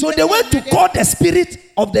 So they went to call the spirit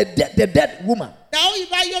of the dead woman.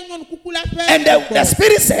 And the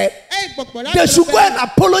spirit said they should go and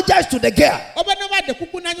apologize to the girl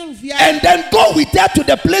and then go with her to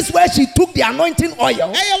the place where she took the anointing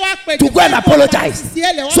oil to go and apologize,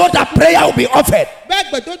 so that prayer will be offered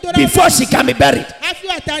before she can be buried.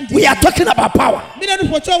 We are talking about power.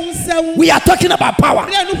 We are talking about power.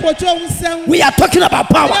 We are talking about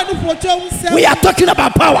power. We are talking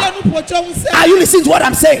about power. Are you listening to what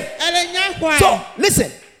I'm saying? So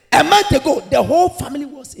listen. A month ago, the whole family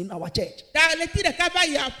was in our church. And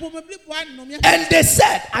they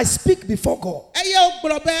said, I speak before God.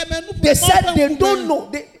 They said they don't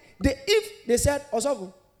know. They said,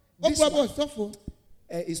 Osofu, this one,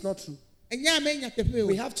 it's not true.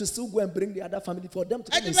 We have to still go and bring the other family for them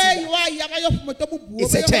to come and see that.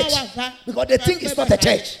 It's a church. Because they think it's not a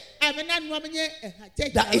church.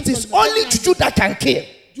 That it is only juju that can kill.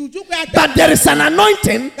 But there is an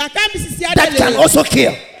anointing that can also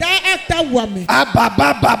kill.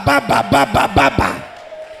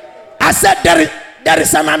 I said there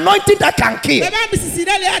is an anointing that can kill.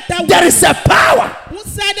 There is a power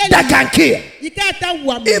that can kill.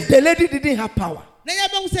 If the lady didn't have power,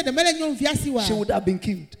 she would have been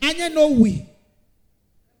killed.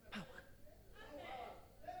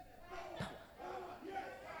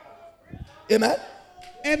 Amen.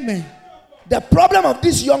 Amen. The problem of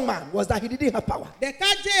this young man was that he didn't have power.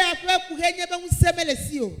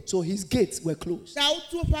 So his gates were closed.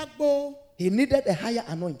 He needed a higher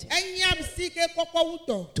anointing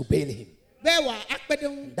to bail him.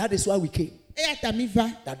 That is why we came.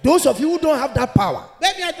 That those of you who don't have that power,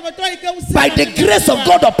 by the grace of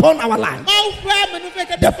God upon our life,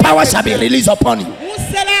 the power shall be released upon you.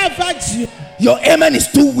 Your amen is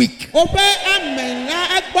too weak.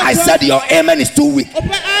 I said your amen is too weak.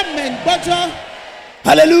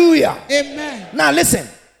 Hallelujah. Amen. Now listen.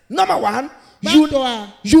 Number one,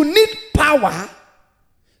 you need power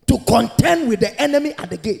to contend with the enemy at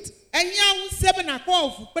the gate.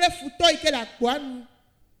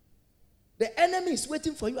 The enemy is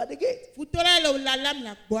waiting for you at the gate.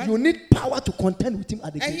 You need power to contend with him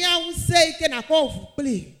at the gate.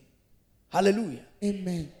 Hallelujah.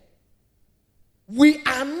 Amen. We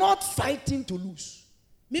are not fighting to lose.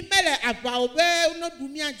 We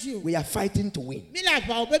are fighting to win.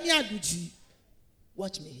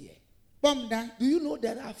 Watch me here. Do you know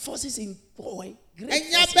there are forces in Hawaii?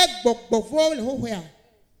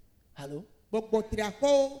 Hello?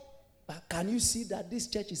 But can you see that this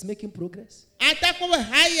church is making progress? There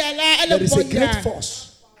is a great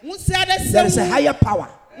force. There is a higher power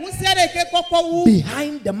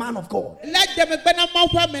behind the man of God.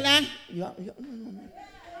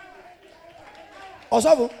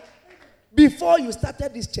 Also, before you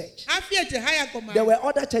started this church, there were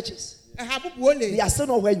other churches. They are still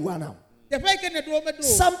not where you are now.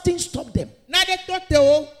 Something stopped them.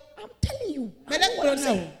 I'm telling you.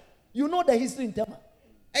 You know the history in Tema.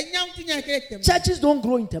 Churches don't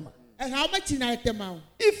grow in Tema.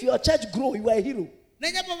 If your church grow, you are a hero.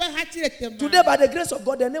 Today, by the grace of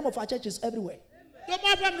God, the name of our church is everywhere. We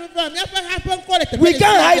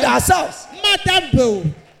can't hide ourselves.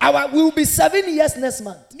 We will be 7 years next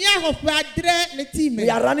month. We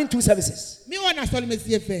are running 2 services.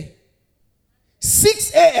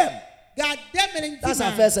 6 a.m. That's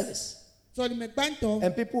our first service. And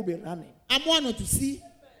people will be running.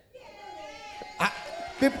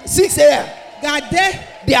 6 a.m.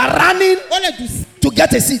 They are running to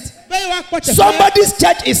get a seat. Somebody's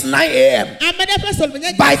church is 9 a.m.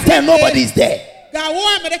 By 10, nobody is there.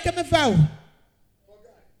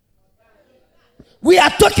 We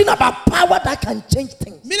are talking about power that can change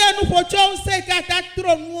things. To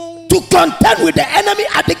contend with the enemy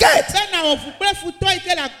at the gate.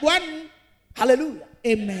 Hallelujah.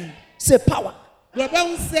 Amen. Say power.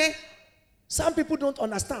 Some people don't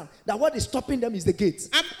understand that what is stopping them is the gates.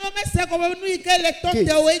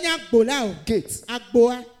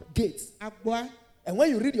 Gates. And when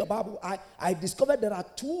you read your Bible, I discovered there are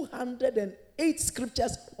 208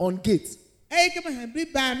 scriptures on gates.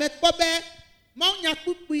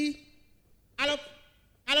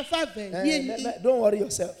 Don't worry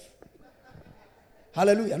yourself.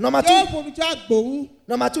 Hallelujah. Number two,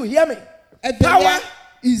 hear me. Power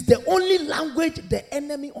is the only language the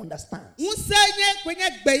enemy understands.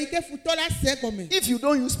 If you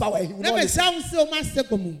don't use power, he will not listen.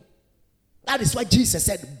 That is why Jesus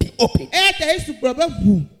said, be open. It's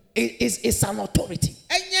an authority.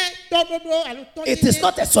 It is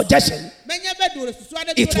not a suggestion.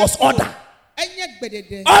 It was order.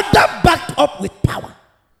 Order backed up with power.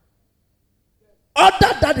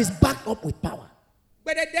 Order that is backed up with power.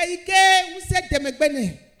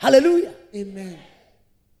 Hallelujah. Amen.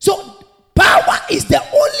 So power is the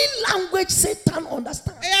only language Satan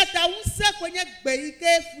understands.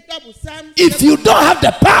 If you don't have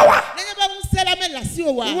the power, he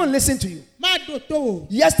won't listen to you.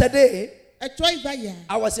 Yesterday,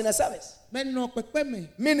 I was in a service,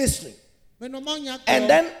 ministry, and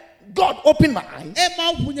then God opened my eyes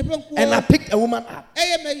and I picked a woman up.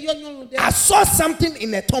 I saw something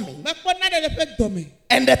in her tummy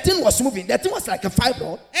and the thing was moving. The thing was like a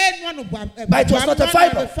fibroid, but it was not a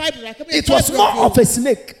fibroid. It was more of a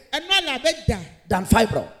snake than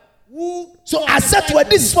fibroid. So I said to her,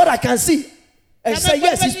 this is what I can see. And she said,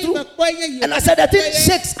 yes, it's true. And I said, the thing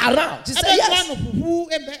shakes around. She said, yes.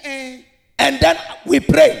 And then we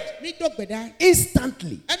prayed.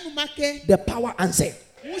 Instantly, the power answered.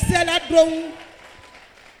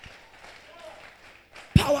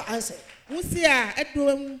 Power answered.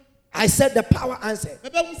 I said the power answered.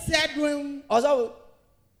 Also,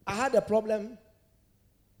 I had a problem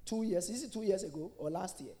 2 years. Is it 2 years ago or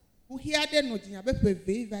last year? 2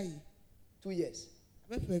 years.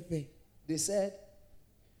 They said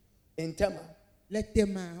in Tema,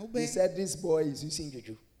 they said this boy is using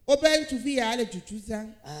juju.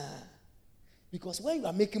 Because when you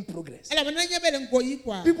are making progress,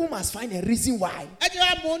 people must find a reason why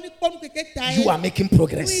you are making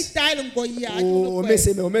progress.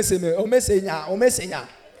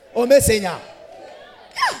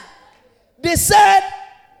 They said,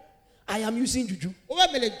 I am using juju.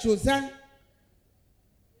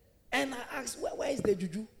 And I asked, where is the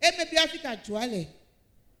juju?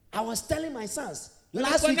 I was telling my sons,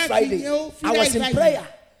 last week Friday, I was in prayer.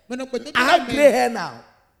 I have gray hair now.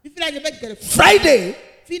 Friday,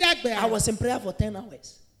 I was in prayer for 10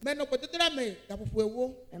 hours. And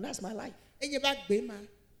that's my life.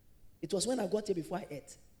 It was when I got here before I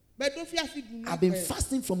ate. I've been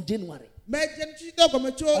fasting from January.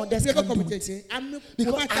 Others can do it.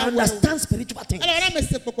 Because I understand spiritual things. I'm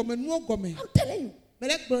telling you.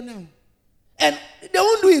 And they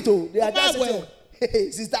won't do it though. They are just saying,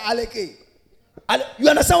 hey, Sister Aleke. You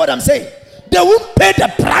understand what I'm saying? They won't pay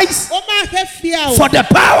the price for the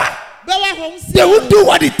power. They won't do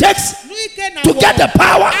what it takes to get the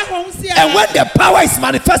power. And when the power is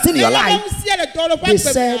manifesting in your life, they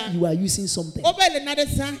said you are using something.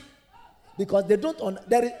 Because they don't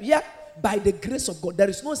by the grace of God, there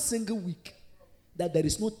is no single week that there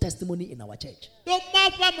is no testimony in our church.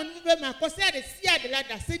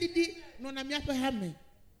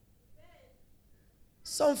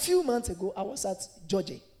 Some few months ago, I was at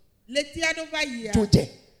Georgia. Georgia,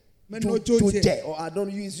 or I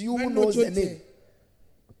don't use you who knows the name.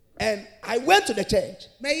 And I went to the church,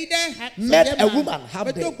 met a woman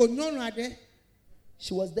half dead.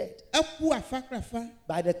 She was dead.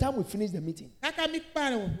 By the time we finished the meeting,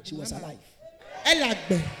 she was alive.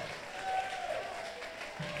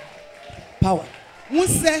 Power.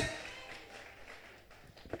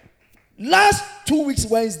 Last 2 weeks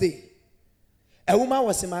Wednesday, a woman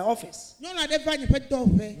was in my office.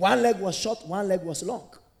 One leg was short, one leg was long.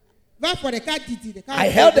 I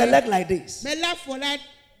held the leg like this.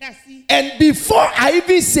 And before I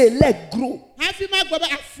even say leg grow,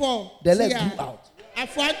 the leg grew out.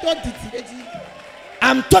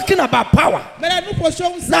 I'm talking about power.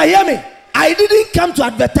 Now hear me. I didn't come to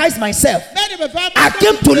advertise myself. I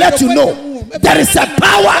came to let you know there is a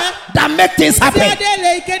power that makes things happen.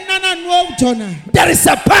 There is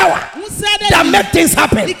a power that makes things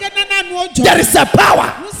happen. There is a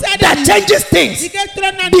power that changes things.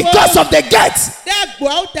 Because of the gates,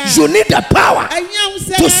 you need the power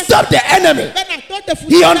to stop the enemy.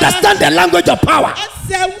 He understands the language of power.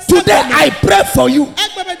 Today I pray for you.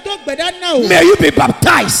 May you be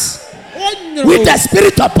baptized with the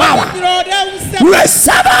spirit of power.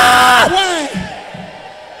 Receive it.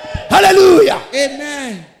 Hallelujah.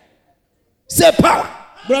 Amen. Say power.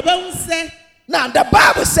 Now the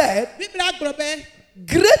Bible said,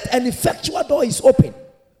 great and effectual door is open.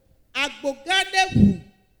 But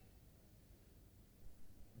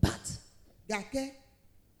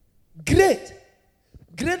great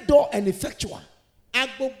door and effectual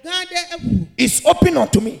is open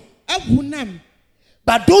unto me.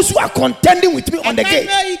 But those who are contending with me on the gate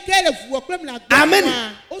are many.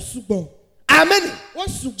 Are many.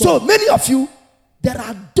 So many of you, there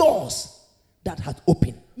are doors that have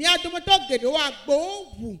opened.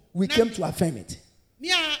 We came to affirm it.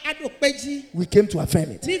 We came to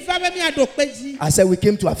affirm it. I said we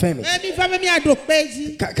came to affirm it.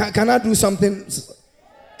 Can I do something?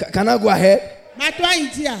 Can I go ahead?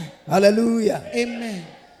 Hallelujah. Amen.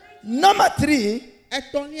 Number 3.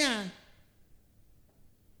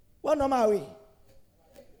 What number are we?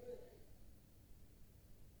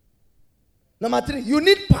 Number 3. You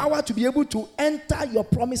need power to be able to enter your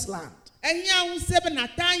promised land.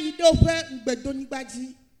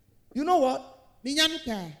 You know what?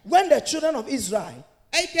 When the children of Israel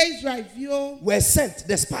were sent,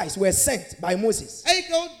 the spies were sent by Moses,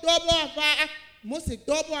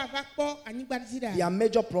 their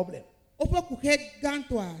major problem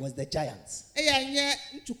was the giants.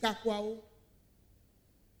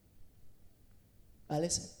 Now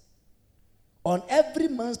listen. On every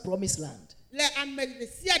man's promised land,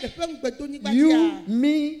 you,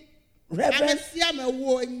 me, Reverend,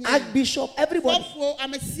 Archbishop, everybody,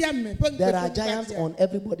 there are giants on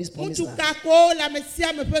everybody's promised land.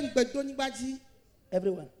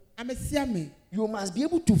 Everyone. You must be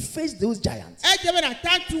able to face those giants.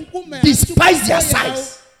 Despise their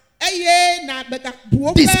size.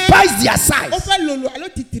 Despise their size.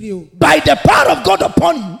 By the power of God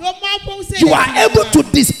upon you, you are able to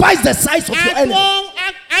despise the size of your enemy.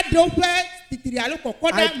 I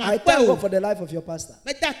thank God for the life of your pastor.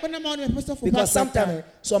 Because sometimes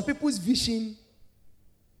some people's vision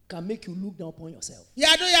can make you look down upon yourself.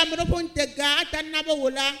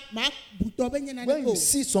 When you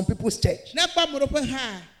see some people's church,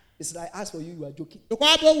 it's like, as for you, you are joking.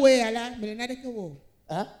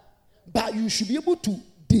 Huh? But you should be able to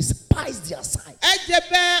despise their size.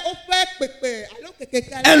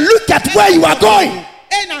 And look at where you are going.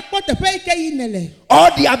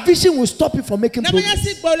 Or their vision will stop you from making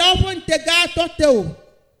progress.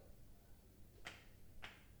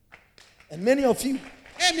 And many of you,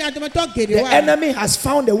 the enemy has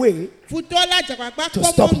found a way to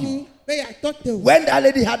stop you. When that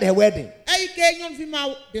lady had her wedding,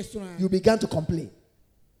 you began to complain.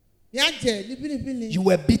 You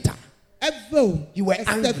were bitter. You were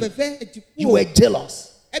angry. You were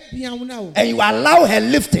jealous. And you allow her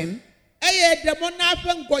lifting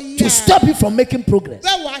to stop you from making progress.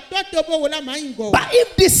 But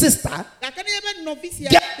if this sister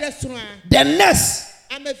gets the next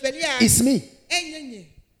is me.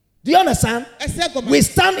 Do you understand? We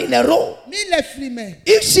stand in a row.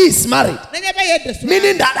 If she is married,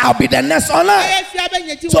 meaning that I'll be the next online.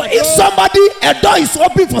 So if somebody, a door is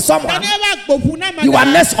open for someone, you are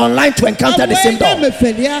next online to encounter the same door.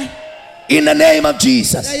 In the name of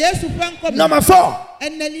Jesus. Number 4,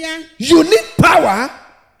 you need power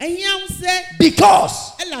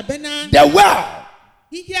because the world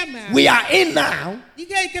we are in now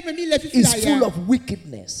is full of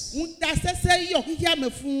wickedness.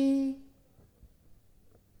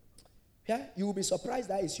 Yeah, you will be surprised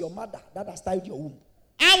that it's your mother that has tied your womb.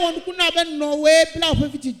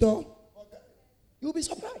 You'll be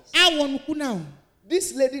surprised.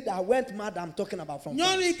 This lady that went mad, I'm talking about from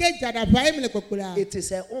France, it is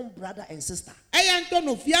her own brother and sister.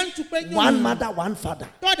 One mother, one father.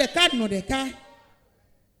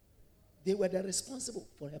 They were the responsible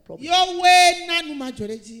for her problem.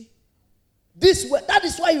 That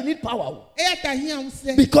is why you need power.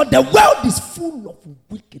 Because the world is full of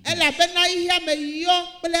wickedness.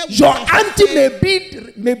 Your auntie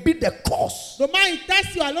may be the cause for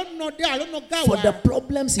the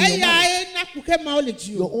problems in your marriage.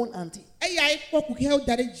 Your own auntie.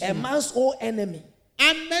 A man's own enemy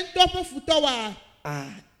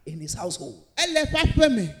are in his household.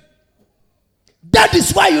 That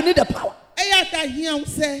is why you need the power.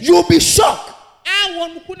 You'll be shocked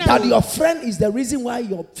that your friend is the reason why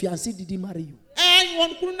your fiancé didn't marry you.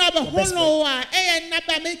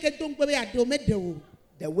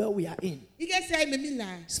 The world we are in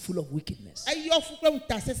is full of wickedness.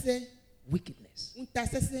 Wickedness.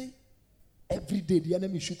 Every day the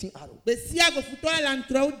enemy is shooting arrows,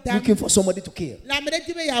 looking for somebody to kill,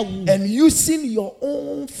 and using your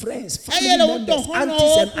own friends, family members,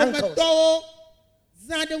 aunties and uncles.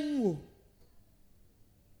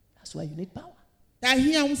 That's why you need power.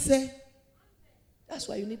 That's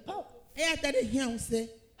why you need power.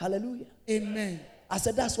 Hallelujah. Amen. I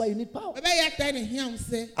said that's why you need power.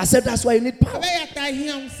 I said that's why you need power.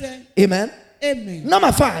 Amen. Amen.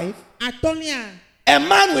 Number 5. A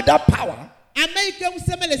man without power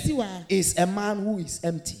is a man who is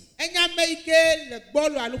empty.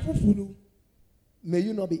 May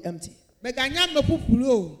you not be empty.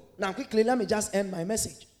 Now quickly, let me just end my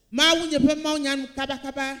message.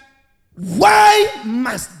 Why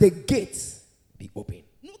must the gates be open?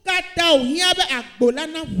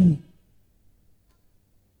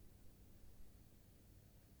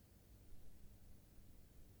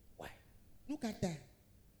 Why?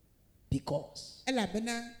 Because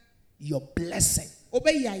your blessing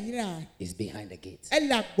is behind the gate.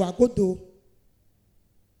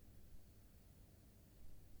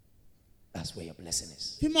 That's where your blessing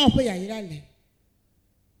is.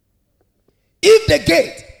 If the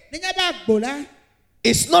gate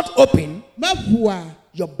is not open,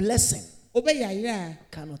 your blessing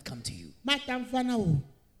cannot come to you.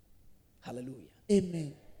 Hallelujah.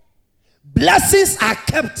 Amen. Blessings are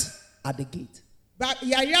kept at the gate. So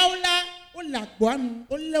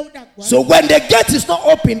when the gate is not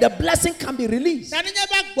open, the blessing can be released. For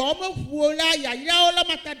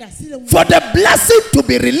the blessing to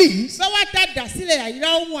be released,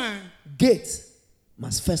 gate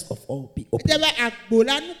must first of all be open.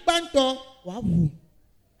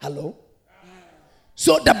 Hello?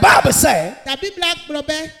 So the Bible says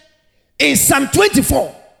in Psalm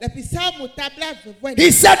 24, he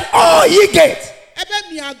said, "Oh, ye gates,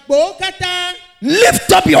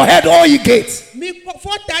 lift up your head, all ye gates, and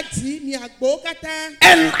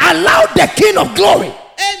allow the King of glory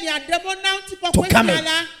to come in."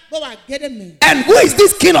 And who is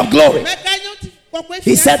this King of glory?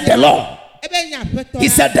 He said the Lord. He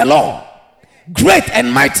said the Lord, great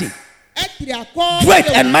and mighty. Great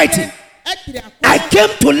and mighty. I came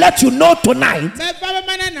to let you know tonight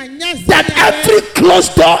that every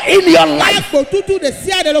closed door in your life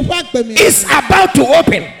is about to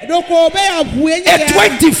open. A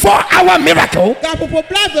 24-hour miracle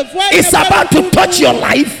is about to touch your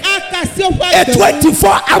life. A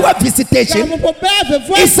 24-hour visitation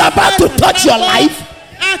is about to touch your life.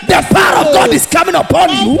 The power of God is coming upon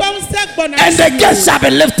you, and the gates shall be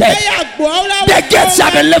lifted. The gates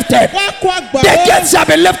shall be lifted. The gates shall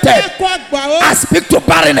be lifted. I speak to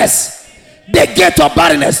barrenness. The gate of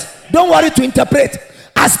barrenness. Don't worry to interpret.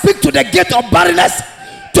 I speak to the gate of barrenness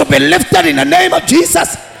to be lifted in the name of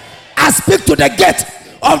Jesus. I speak to the gate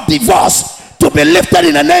of divorce to be lifted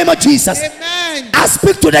in the name of Jesus. I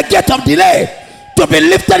speak to the gate of delay to be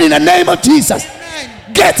lifted in the name of Jesus.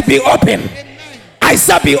 Gate be open. I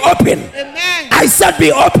said be open. Amen. I said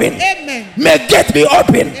be open. Amen. May gate be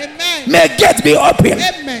open. Amen. May gate be open.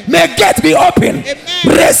 Amen. May gate be open. Amen.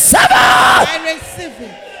 Receive it. I receive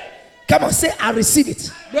it. Come on, say I receive it.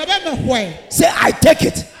 Say Say I take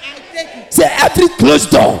it. I take it. Say every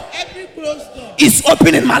closed door Every closed door is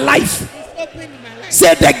open in my life. is open in my life.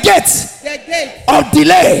 Say the gate The gate of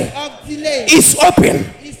delay of delay is open.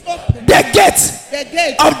 is open. The gate The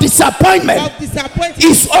gate of disappointment of disappointment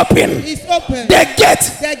is open. is open. The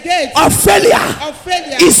gate The gate of failure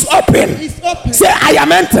is open. is open. Say I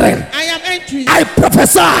am entering. I am entering. I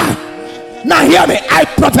prophesy. Now hear me. I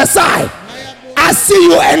prophesy. I see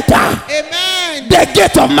you enter Amen. the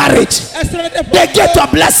gate of marriage, the gate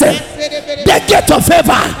of blessing, the gate of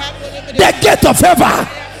favor, the gate of favor,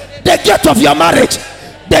 the gate of your marriage,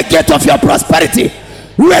 the gate of your prosperity.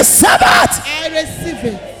 Receive it. I receive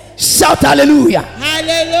it. Shout hallelujah.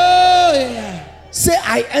 Hallelujah. Say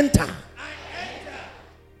I enter.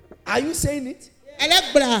 Are you saying it?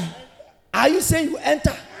 Elegbra. Are you saying you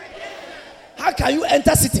enter? How can you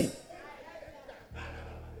enter sitting?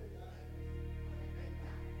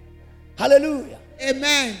 Hallelujah.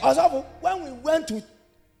 Amen. Also, when we went to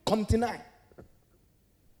Community 9,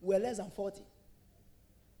 we were less than 40.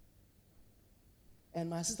 And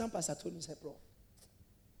my assistant pastor told me, said, Bro,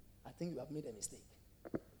 I think you have made a mistake.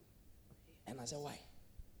 And I said, why?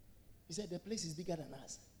 He said, the place is bigger than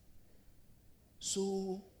us.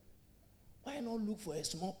 So, why not look for a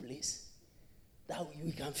small place that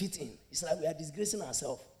we can fit in? It's like we are disgracing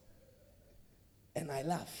ourselves. And I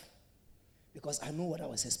laugh because I know what I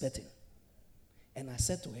was expecting. And I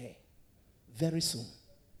said to her, very soon,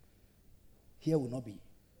 here will not be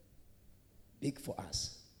big for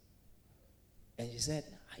us. And she said,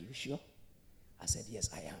 are you sure? I said, yes,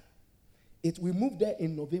 I am. We moved there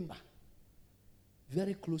in November,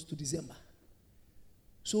 very close to December.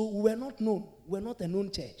 So we were not known. We were not a known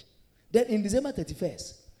church. Then in December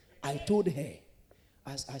 31st, I told her,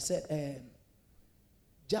 as I said,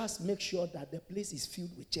 just make sure that the place is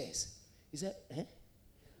filled with chairs. He said,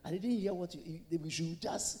 I didn't hear what we should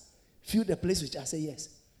just fill the place with chairs. I said, yes.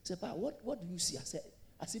 He said, Pa, what do you see? I said,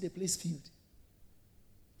 I see the place filled.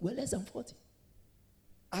 We're less than 40.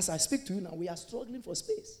 As I speak to you now, we are struggling for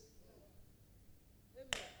space.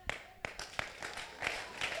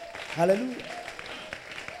 Hallelujah.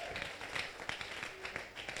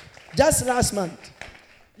 Just last month,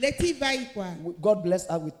 God blessed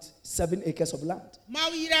us with 7 acres of land.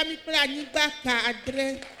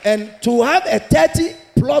 And to have a 30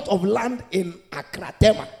 plot of land in Accra,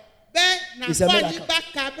 Tema, is a miracle.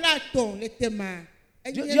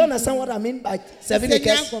 Do you understand what I mean by 7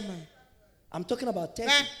 acres? I'm talking about 30.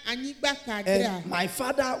 And my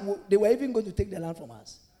father, they were even going to take the land from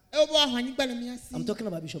us. I'm talking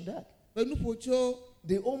about Bishop Dag.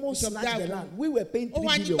 They almost snatched the land. We were paying 3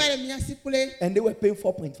 billion. And they were paying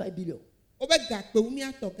 4.5 billion. But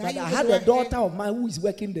I had a daughter of mine who is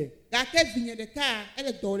working there.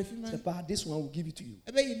 Said, Pa, this one will give it to you.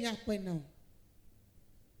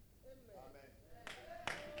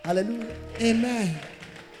 Hallelujah. Amen.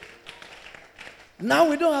 Now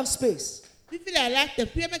we don't have space.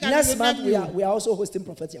 Next month we are also hosting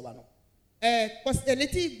Prophet Yawano. And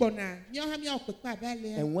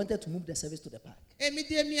wanted to move the service to the park.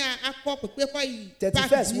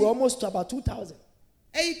 31st, we're almost to about 2,000.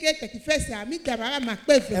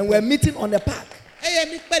 And we're meeting on the park.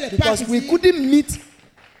 Because we couldn't meet.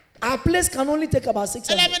 Our place can only take about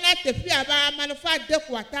 600.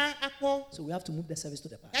 So we have to move the service to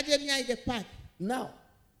the park. Now,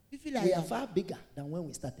 we are far bigger than when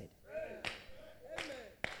we started.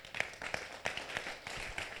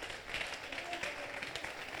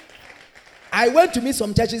 I went to meet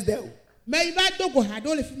some churches there. But you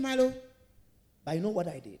know what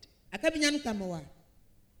I did?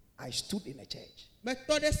 I stood in a church. And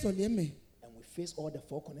we faced all the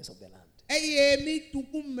 4 corners of the land. And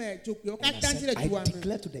I said, I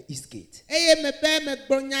declare to the east gate,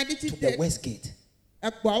 to the west gate,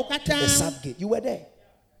 to the south gate. You were there.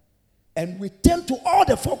 And we turned to all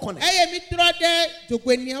the 4 corners. And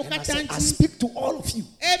I said, I speak to all of you.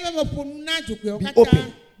 Be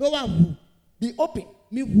open. Be open.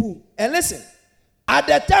 And listen, at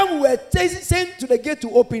the time we were saying to the gate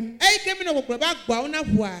to open,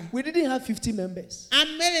 we didn't have 50 members.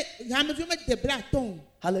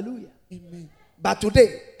 Hallelujah. Amen. But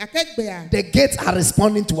today, the gates are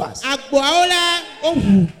responding to us.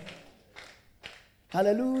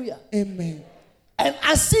 Hallelujah. Amen. And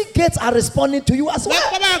I see gates are responding to you as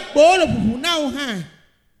well.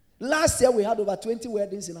 Last year we had over 20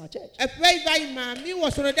 weddings in our church.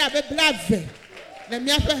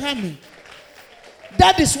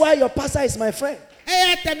 That is why your pastor is my friend.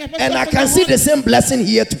 And I can see the same blessing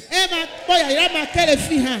here too.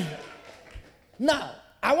 Now,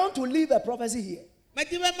 I want to leave a prophecy here.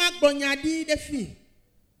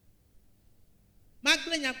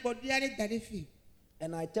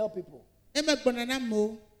 And I tell people,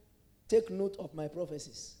 take note of my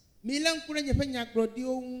prophecies. I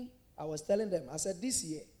was telling them, I said, this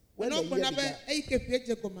year, when the year began.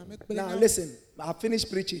 Now listen, I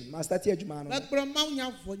finished preaching.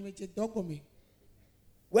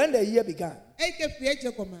 When the year began,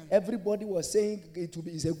 everybody was saying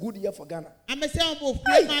it's a good year for Ghana. Hey.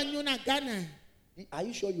 Are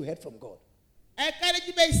you sure you heard from God?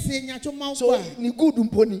 So, ni good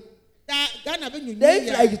umponi.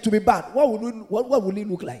 They like it to be bad. What will it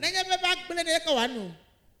look like?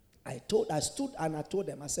 I stood and I told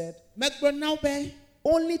them, I said,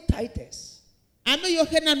 only Titus and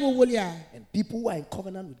people who are in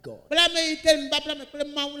covenant with God will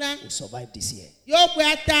survive this year.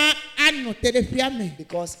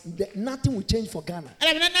 Because nothing will change for Ghana.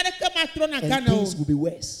 And things will be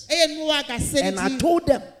worse. And I told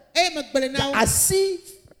them that I see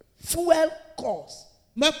fuel costs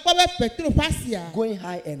going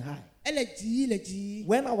high and high.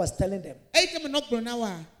 When I was telling them,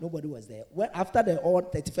 nobody was there. When, after the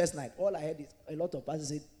 31st night, all I heard is a lot of pastors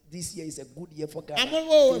said, this year is a good year for Ghana.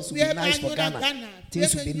 Things will be nice for Ghana.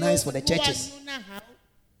 Things will be nice for the churches.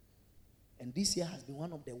 And this year has been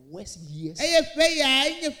one of the worst years.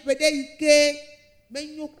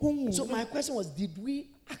 So my question was, did we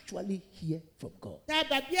actually hear from God?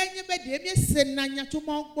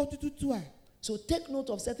 So take note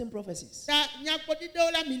of certain prophecies.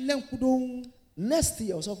 Next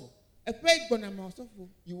year also,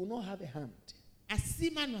 you will not have a hand.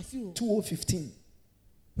 2015.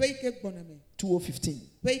 2015.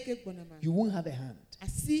 You won't have a hand.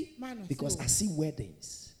 Because I see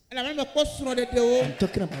weddings. I'm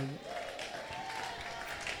talking about you.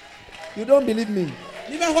 You don't believe me.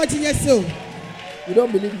 You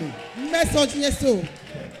don't believe me.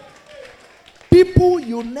 People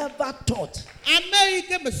you never thought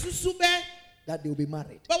that they will be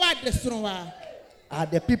married are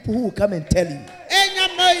the people who will come and tell you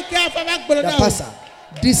that, Pastor,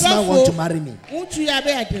 this man wants to marry me.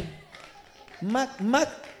 Mark,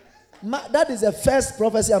 that is the first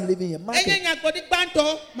prophecy I'm living in.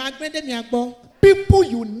 People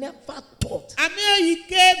you never thought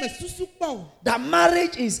that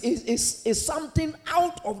marriage is something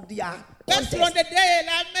out of their context.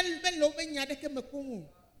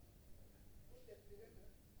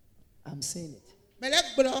 I'm saying it.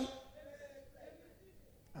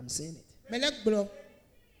 I'm saying it.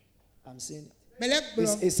 I'm saying it.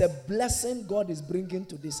 It's a blessing God is bringing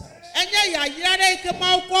to this house.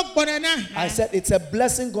 I said it's a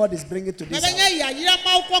blessing God is bringing to this house.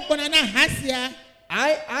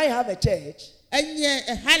 I have a church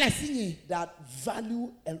that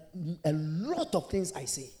value a lot of things I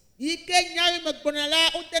say. That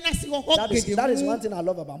is one thing I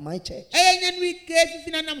love about my church.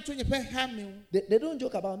 They don't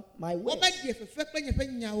joke about my work.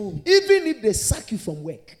 Even if they sack you from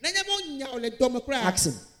work, ask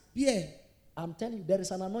him. I'm telling you, there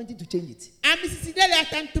is an anointing to change it.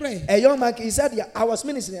 A young man, he said, yeah, I was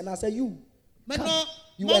ministering, and I said, you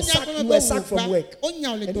were sacked from work.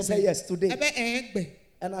 And he said, yes, today.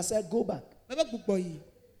 And I said, go back.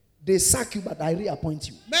 They sack you, but I reappoint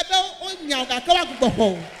you.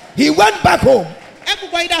 He went back home.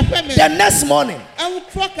 The next morning,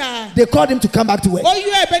 they called him to come back to work.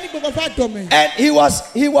 And he was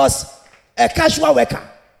a casual worker.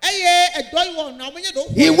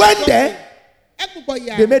 He went there.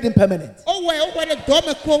 They made him permanent.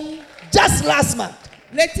 Just last month,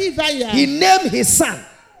 he named his son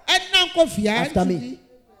after me.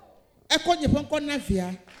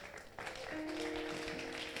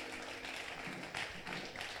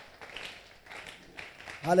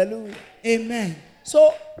 Hallelujah. Amen.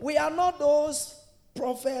 So we are not those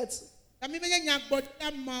prophets who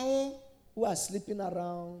are sleeping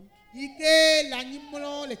around,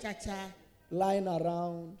 lying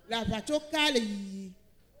around.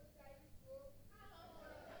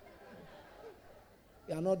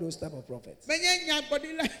 We are not those type of prophets.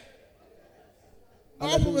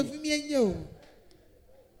 Hallelujah.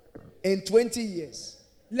 In 20 years,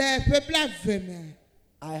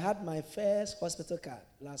 I had my first hospital card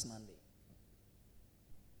last Monday.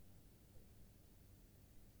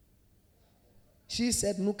 She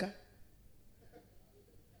said, Nuka,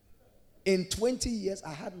 in 20 years,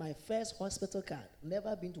 I had my first hospital card.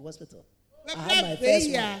 Never been to hospital. I had my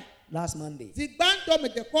first one last Monday.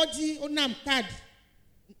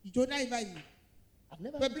 I've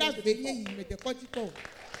never been to hospital.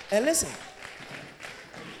 And listen,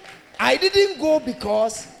 I didn't go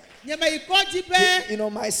because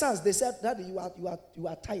my sons, they said, Daddy, you are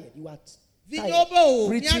tired. You are tired.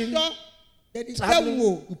 Preaching, traveling,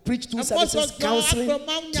 you preach 2 services, counseling,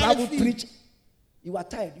 travel, preach. You are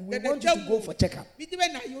tired. We want you to go for checkup.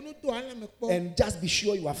 And just be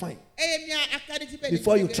sure you are fine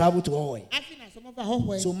before you travel to Hawaii.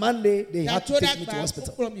 So Monday, they had to take me to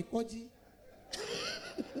hospital.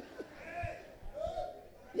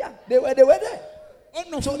 Yeah, they were there.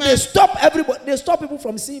 So they stop everybody. They stop people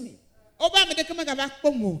from seeing me.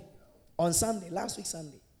 On Sunday, last week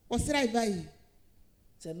Sunday,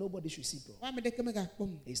 said nobody should see bro.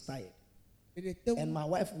 He's tired. And my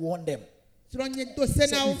wife warned them.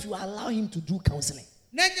 Said if you allow him to do counseling,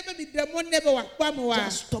 just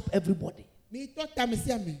stop everybody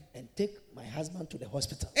and take my husband to the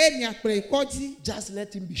hospital. Just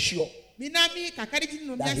let him be sure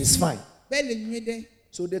that he's fine.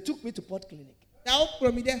 So they took me to Port Clinic. And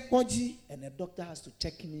the doctor has to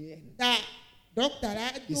check me. And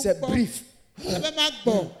he said, breathe.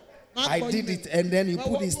 I did it. And then he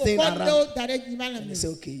put his thing around. And he said,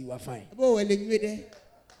 okay, you are fine.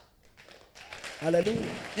 Hallelujah.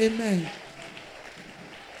 Amen.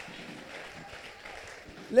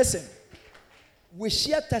 Listen, we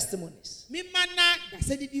share testimonies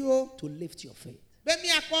to lift your faith.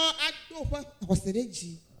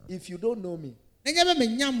 If you don't know me,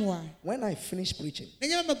 when I finish preaching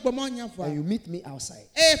and you meet me outside,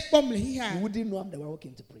 you wouldn't know I'm the one who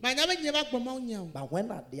came to preach. But when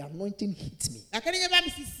the anointing hits me,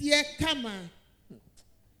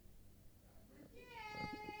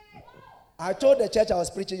 I told the church I was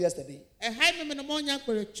preaching yesterday. I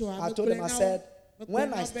told them, I said,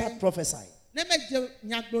 when I start prophesying, we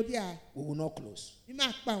will not close.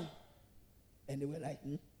 And they were like,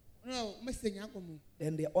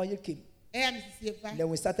 Then the oil came. Then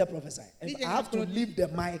we started prophesying. And I have to leave the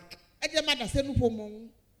mic.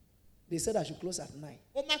 They said I should close at 9.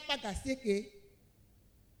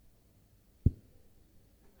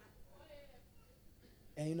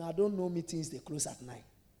 And I don't know meetings, they close at 9.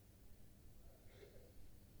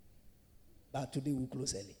 But today we'll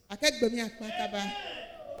close early.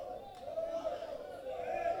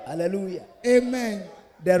 Hallelujah. Amen.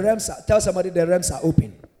 The realms are, tell somebody the realms are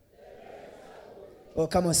open. Oh,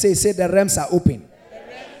 come on, say the realms are open.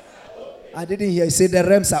 I didn't hear you say the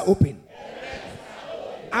realms are open.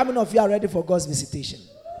 How many of you are ready for God's visitation?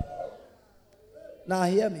 Now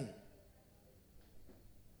hear me.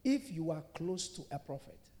 If you are close to a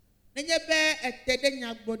prophet,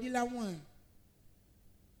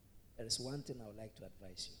 there is one thing I would like to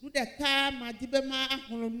advise you.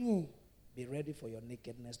 Be ready for your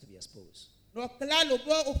nakedness to be exposed, or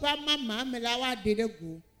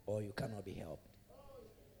you cannot be helped.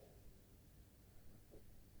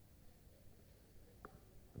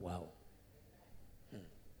 Wow.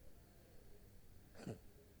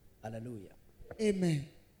 Hallelujah. Amen.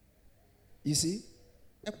 You see,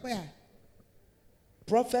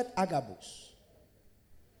 Prophet Agabus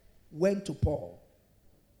went to Paul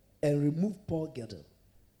and removed Paul's girdle,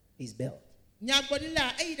 his belt,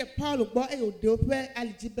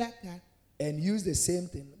 and used the same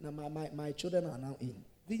thing. Now my children are now in.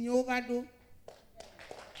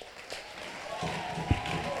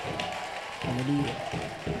 Hallelujah.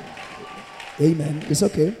 Amen. It's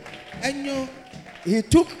okay. He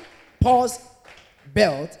took Paul's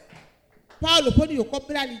belt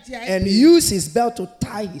and used his belt to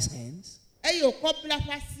tie his hands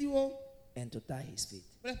and to tie his feet.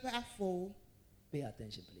 Pay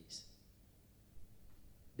attention, please.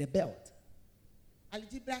 The belt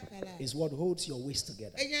is what holds your waist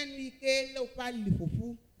together.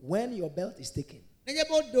 When your belt is taken,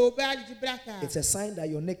 it's a sign that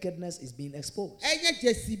your nakedness is being exposed.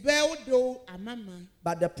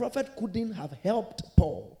 But the prophet couldn't have helped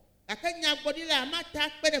Paul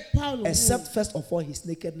except first of all his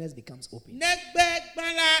nakedness becomes open.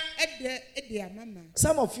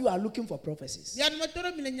 Some of you are looking for prophecies,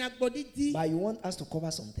 but you want us to cover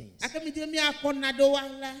some things.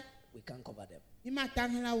 We can't cover them.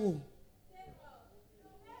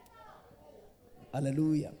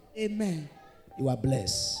 Hallelujah. Amen. You are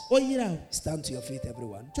blessed. Stand to your feet,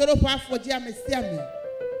 everyone.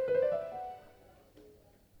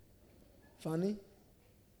 Fanny,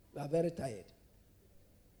 you are very tired.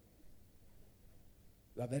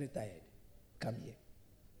 You are very tired. Come here.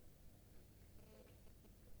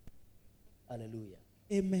 Hallelujah.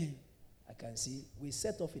 Amen. I can see we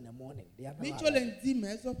set off in the morning. They are now.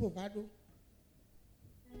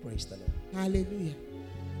 Praise the Lord. Hallelujah.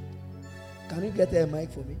 Can you get a mic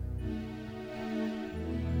for me?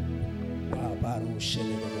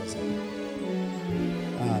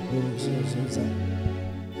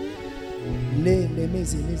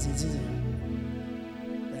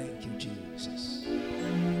 Thank you, Jesus.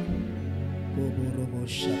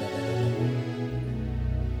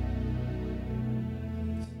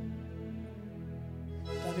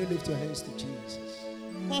 Can you lift your hands to Jesus?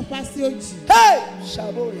 Hey!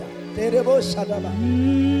 Shaboya. Terebo Shadaba.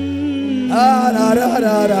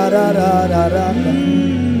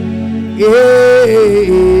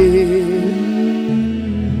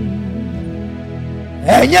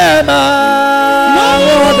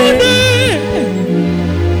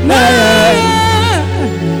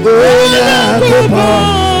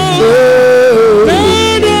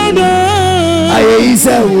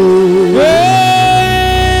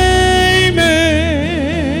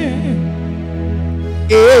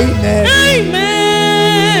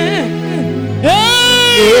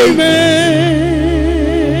 Amen.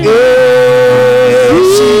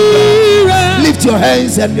 Lift your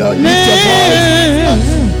hands and lift your voice.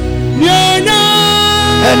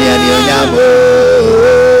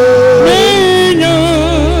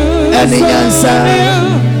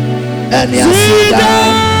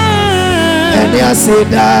 Any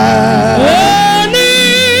asida.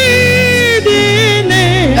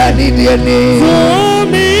 Any dini.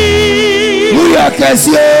 Who ya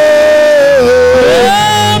kesio?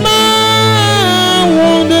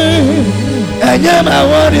 Enyama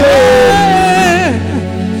woni.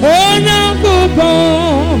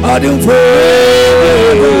 Adum fo.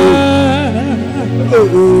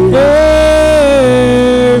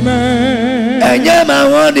 Amen. Enyama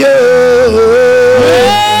woni.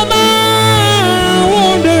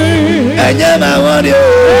 Enyama woni.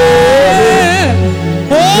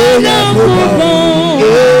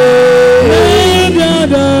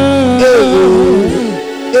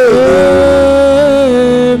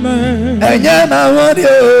 Enyama woni.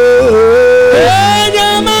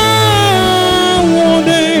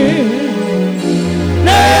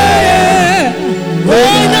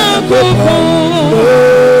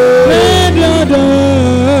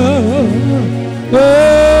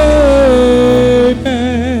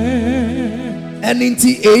 And into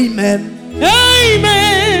amen. Amen.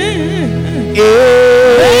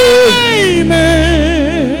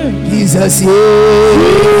 Amen. Jesus,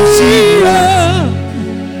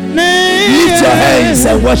 lift your hands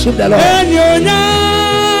and worship the Lord.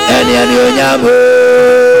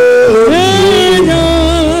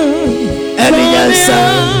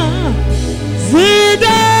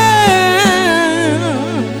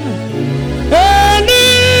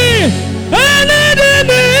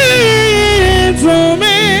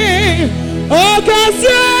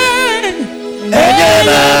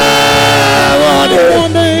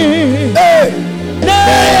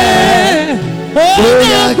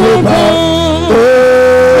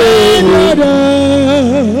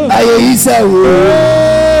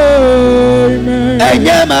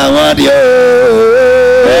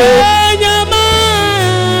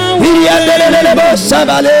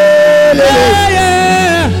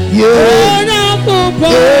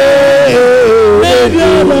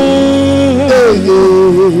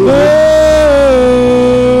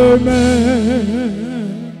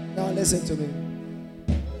 Now listen to me.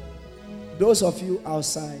 Those of you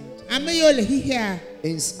outside,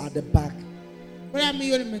 at the back.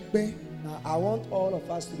 Now I want all of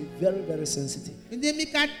us to be very, very sensitive.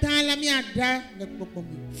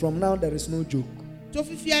 From now there is no joke.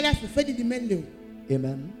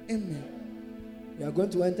 Amen. Amen. We are going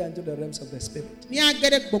to enter into the realms of the spirit.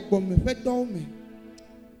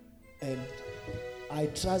 And I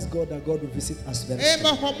trust God that God will visit us very soon.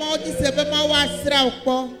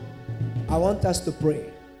 I want us to pray.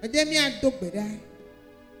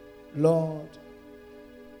 Lord,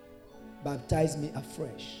 baptize me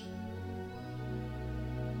afresh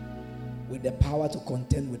with the power to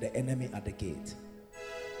contend with the enemy at the gate.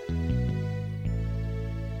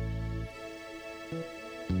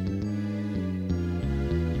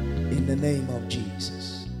 In the name of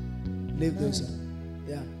Jesus. Leave those.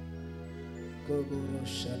 Yeah. Go,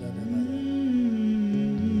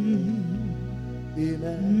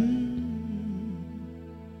 amen.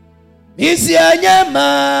 Isianyama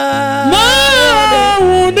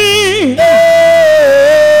Mauni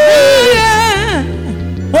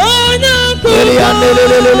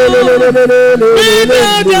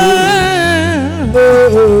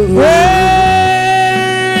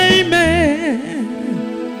Amen.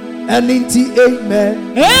 And into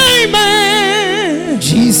amen. Amen.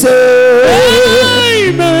 Jesus.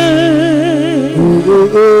 Amen.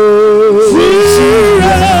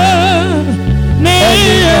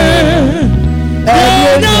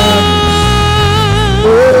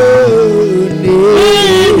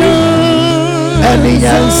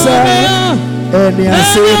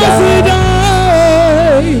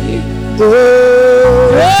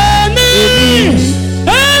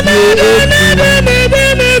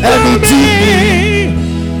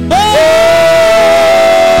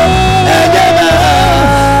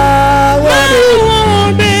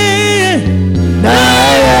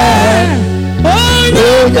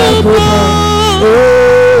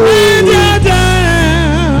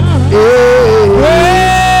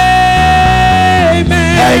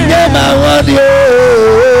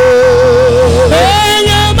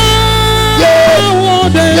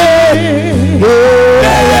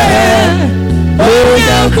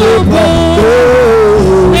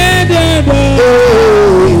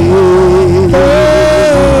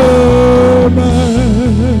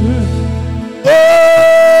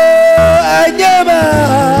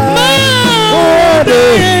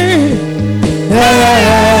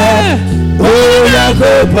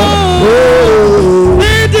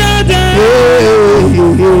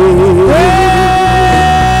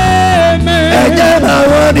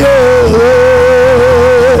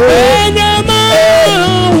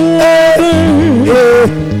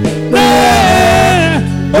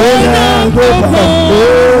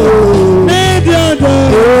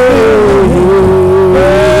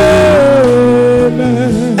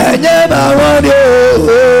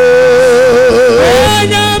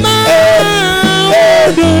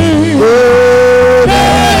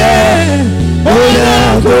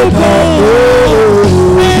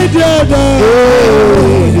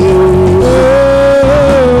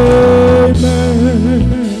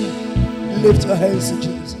 Lift your hands to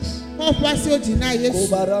Jesus.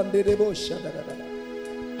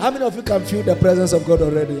 How many of you can feel the presence of God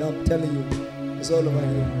already? I'm telling you, it's all over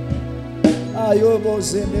here.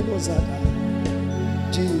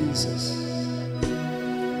 Jesus.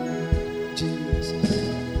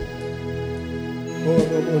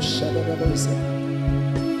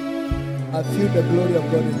 I feel the glory of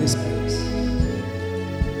God in this place.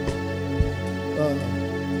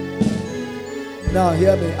 Now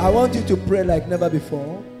hear me. I want you to pray like never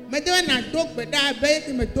before.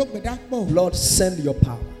 Lord, send your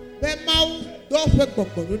power.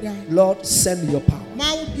 Lord, send your power.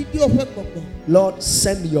 Lord,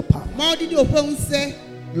 send your power.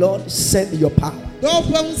 Lord, send your power.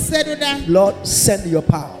 Lord, send your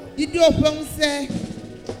power.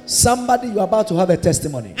 Somebody, you are about to have a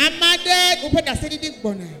testimony.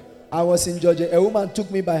 I was in Georgia. A woman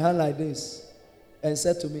took me by hand like this and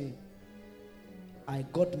said to me, I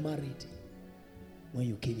got married when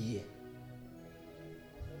you came here.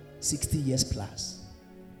 60 years plus.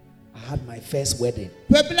 I had my first wedding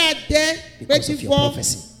because of your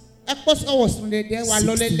prophecy.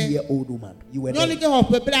 60-year-old woman. You were there.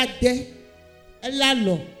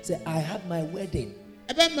 Say, I had my wedding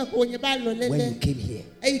when you came here.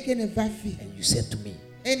 And you said to me,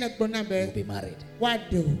 you'll be married.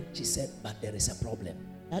 She said, but there is a problem.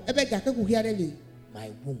 My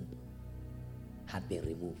womb had been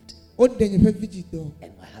removed.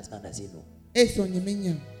 And my husband doesn't know.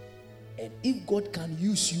 And if God can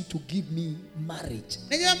use you to give me marriage,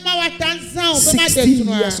 60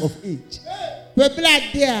 years of age,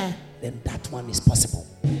 then that one is possible.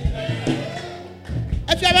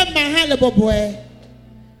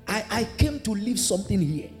 I came to leave something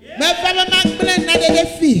here.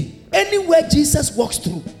 Anywhere Jesus walks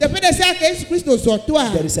through, there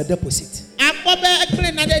is a deposit.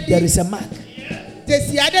 There is a mark.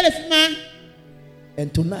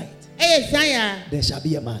 And tonight, there shall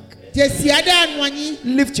be a mark.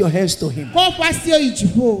 Lift your hands to him.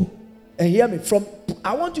 And hear me.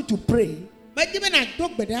 I want you to pray.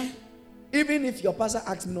 Even if your pastor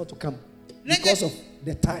asks me not to come because of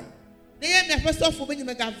the time,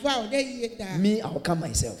 me, I will come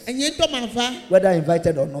myself, whether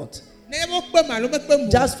invited or not.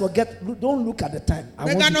 Just forget, don't look at the time.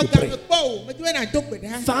 I want you to pray.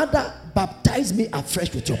 Father, baptize me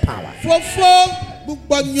afresh with your power.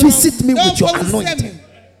 Visit me with your anointing.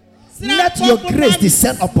 Let your grace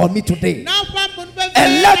descend upon me today.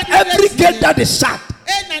 And let every gate that is shut,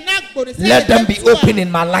 let them be open in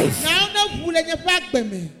my life.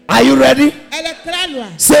 Are you ready?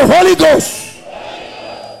 Say, Holy Ghost,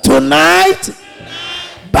 tonight,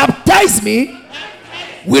 baptize me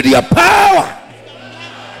with your power,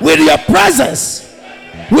 with your presence,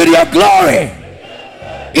 with your glory.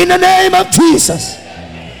 In the name of Jesus.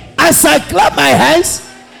 As I clap my hands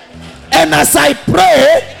and as I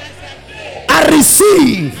pray, I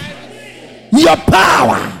receive your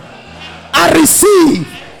power. I receive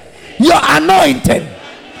your anointing.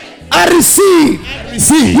 I receive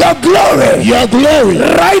your glory. Your glory.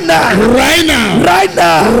 Right now. Right now. Right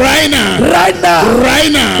now. Right now. Right now.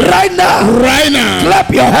 Right now. Right now. Right now. Clap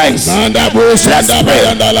your hands.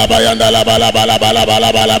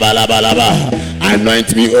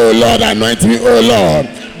 Anoint me, oh Lord. Anoint me, oh Lord.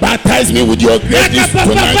 Baptize me with your grace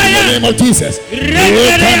tonight in the name of Jesus.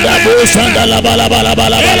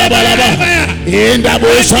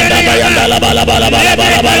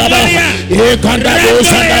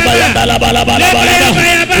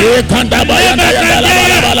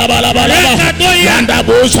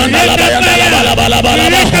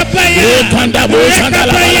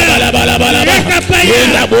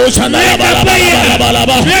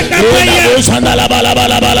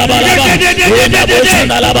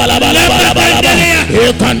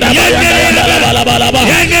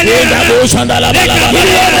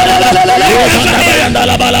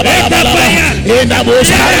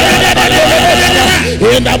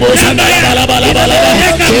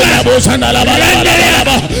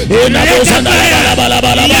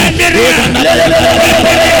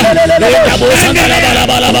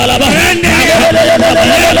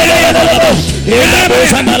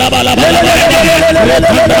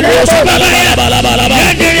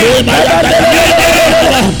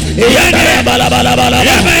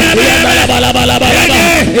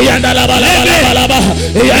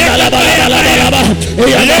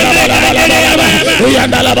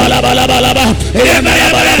 Yandala bala bala bala ba.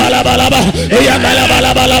 Yandala bala bala bala ba. Yandala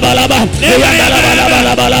bala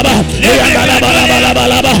bala bala ba. Yandala bala bala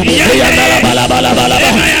bala ba. Yandala bala bala bala ba. Yandala bala bala bala ba.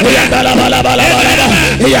 Yandala bala bala bala ba.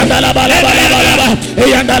 Yandala bala bala bala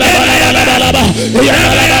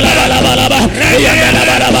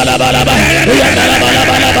ba. Yandala bala bala bala ba. Yandala bala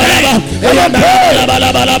bala bala ba. Yandala bala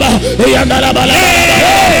bala bala ba. Yandala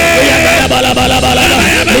bala bala bala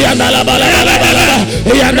ba. Yandala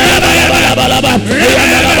bala bala ba.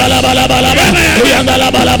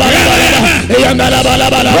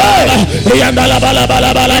 Yandala bala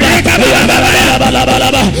bala bala ba. Yandala bala bala bala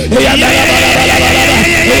ba. Yandala bala bala bala ba. Yandala bala bala bala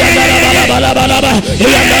ba.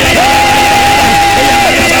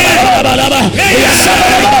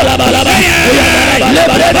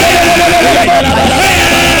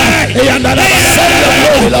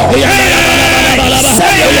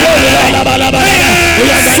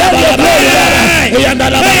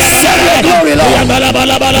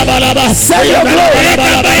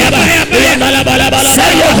 bala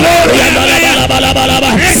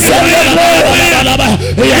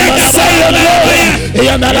bala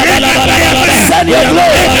bala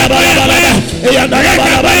ba.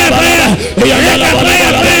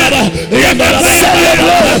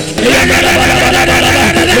 Yandala bala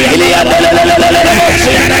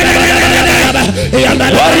bala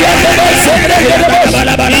bala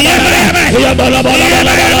ba. Yandala bala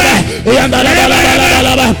bala bala ba. Yandala bala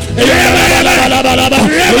bala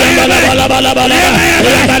bala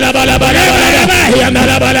ba.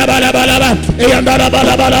 Yandala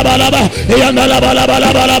bala bala bala ba. Yandala bala bala bala ba.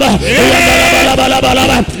 Yandala bala bala bala ba. Yandala bala bala bala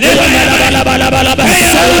ba.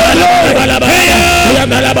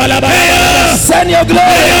 Yandala bala bala ba. Send your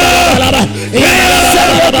glory.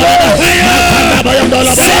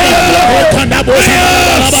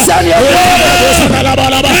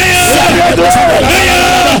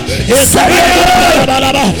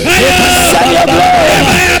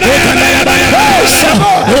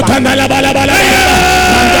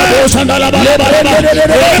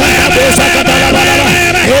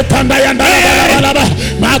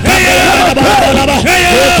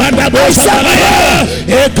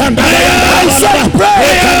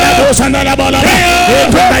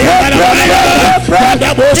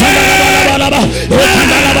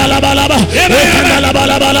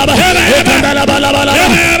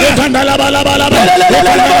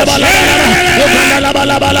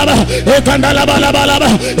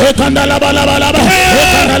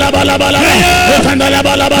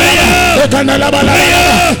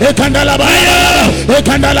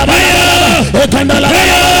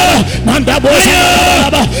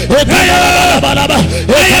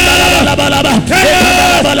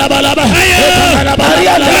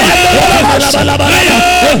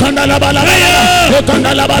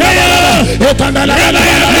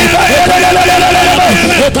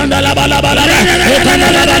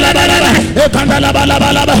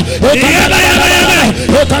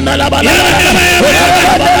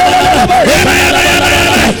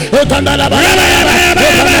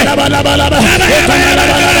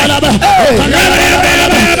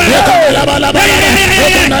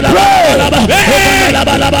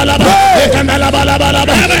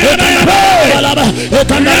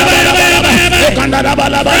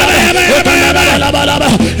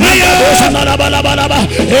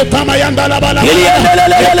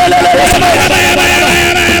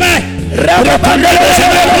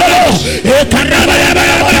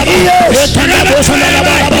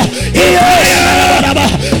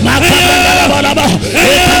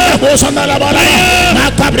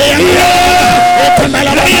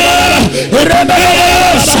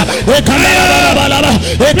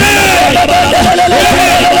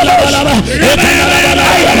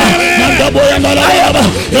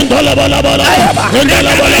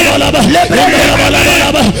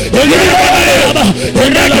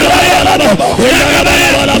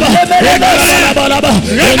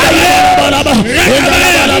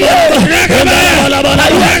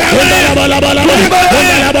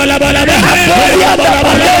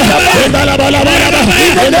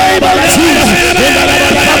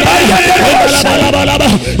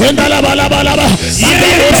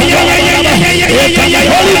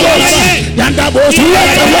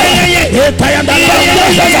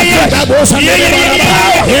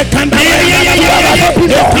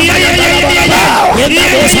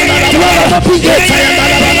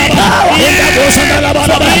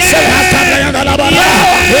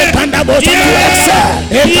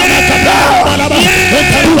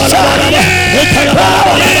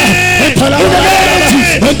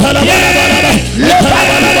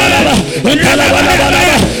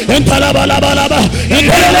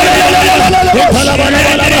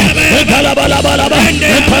 Bala bala bala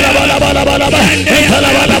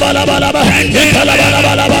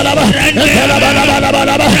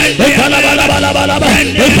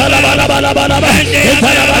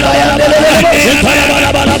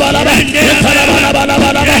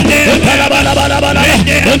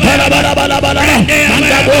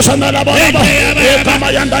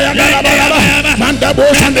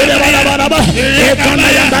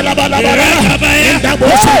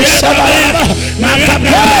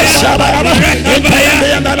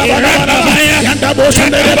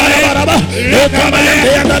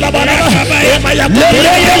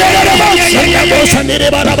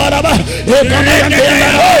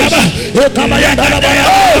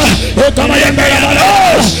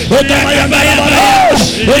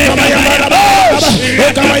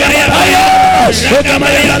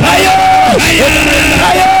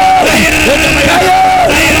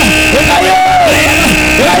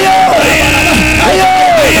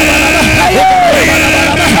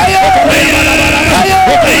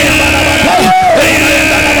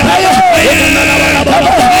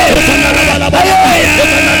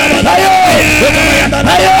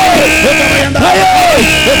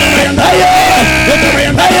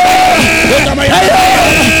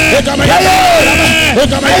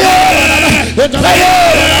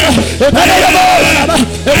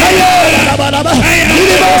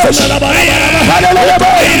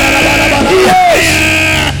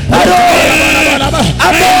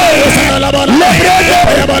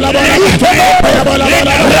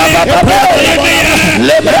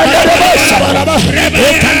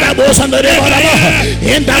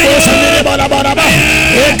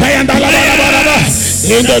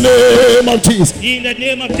In the name of Jesus. In the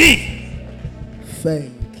name of Jesus.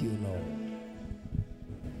 Thank you, Lord.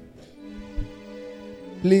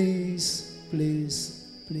 Please,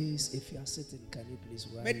 if you are sitting, can you please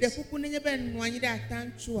rise?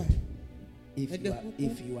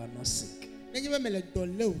 If you are not sick.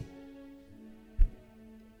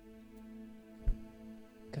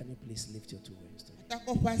 Can you please lift your two hands to me?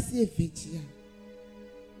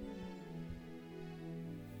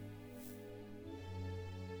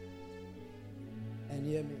 And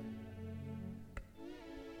hear me.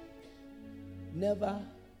 Never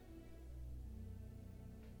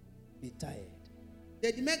be tired.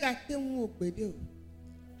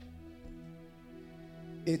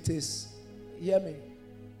 It is, hear me,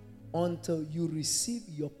 until you receive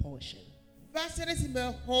your portion.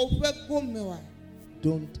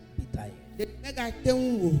 Don't be tired.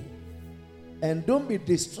 And don't be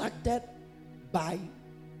distracted by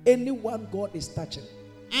anyone God is touching.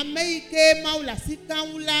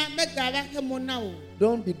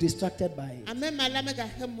 Don't be distracted by it.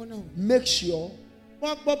 Make sure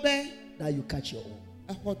that you catch your own.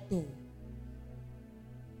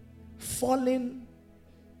 Falling,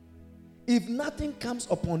 if nothing comes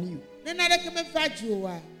upon you,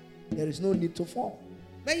 there is no need to fall.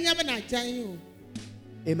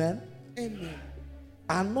 Amen. Amen.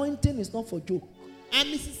 Anointing is not for joke.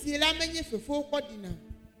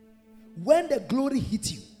 When the glory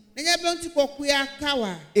hits you,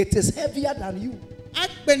 it is heavier than you.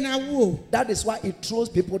 That is why it throws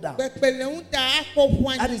people down.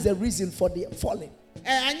 That is the reason for the falling.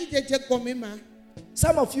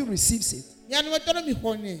 Some of you receives it,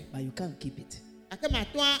 but you can't keep it.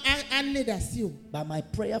 But my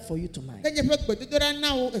prayer for you tonight is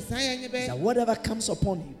that whatever comes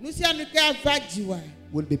upon you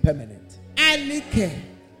will be permanent.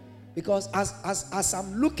 Because as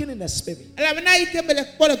I'm looking in the spirit,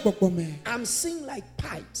 I'm seeing like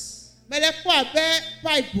pipes. You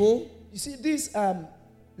see this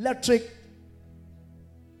electric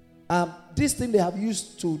this thing they have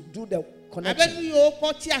used to do the connection.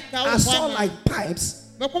 I saw like pipes,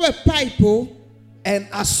 and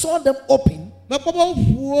I saw them open,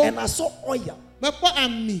 and I saw oil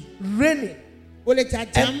raining.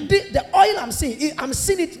 And the oil I'm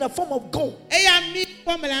seeing it in the form of gold.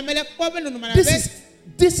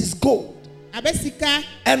 This is gold.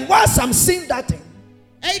 And whilst I'm seeing that thing,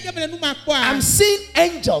 I'm seeing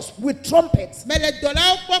angels with trumpets.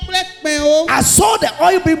 I saw the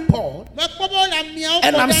oil being poured,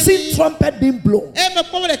 and I'm seeing trumpet being blown.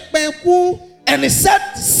 And he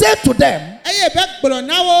said, say to them,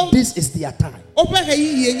 this is their time.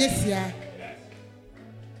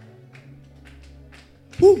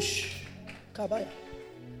 Push. Kabaya.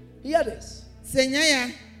 Hear this.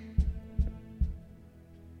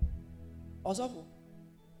 Also,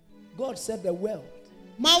 God said the world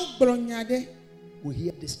will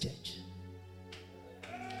hear this church.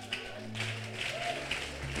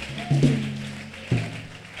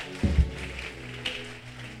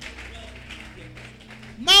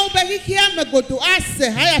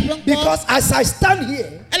 Because as I stand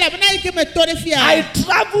here, I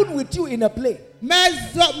traveled with you in a plane. And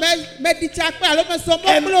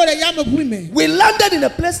we landed in a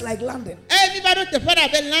place like London.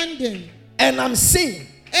 And I'm seeing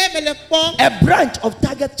a branch of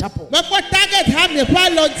Target Chapel. And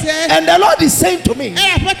the Lord is saying to me,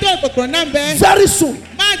 very soon,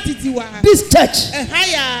 this church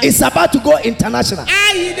is about to go international.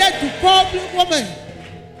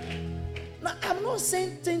 Now, I'm not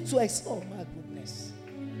saying things to excite. Oh my goodness.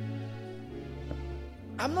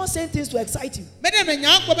 I'm not saying things to excite you.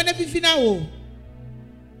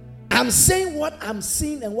 I'm saying what I'm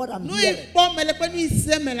seeing and what I'm hearing.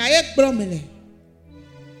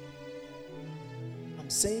 I'm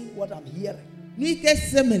saying what I'm hearing.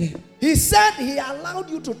 He said he allowed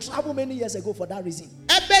you to travel many years ago for that reason.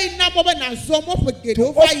 To open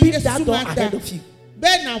that door ahead of you.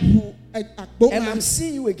 And I'm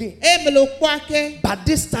seeing you again. But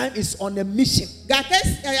this time it's on a mission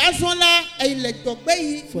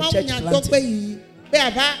for church planting.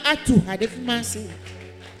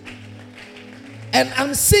 And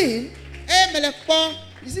I'm seeing,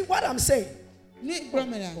 you see what I'm saying?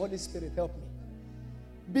 Holy Spirit, help me.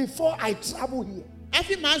 Before I travel here, I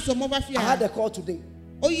had a call today.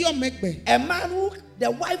 A man who,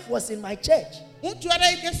 the wife was in my church.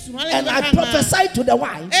 And I prophesied to the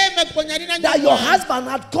wife that your husband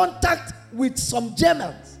had contact with some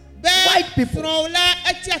Germans, white people. And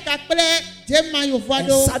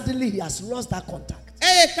suddenly he has lost that contact.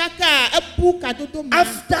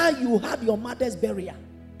 After you had your mother's burial.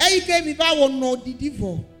 And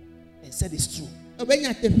said it's true.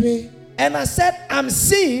 And I said, I'm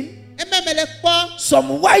seeing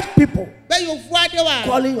some white people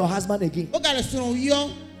calling your husband again.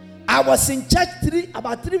 I was in church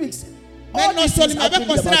about 3 weeks. All these things happened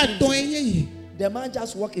about 3 weeks. The man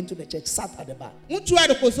just walked into the church, sat at the back.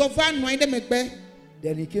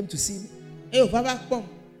 Then he came to see me.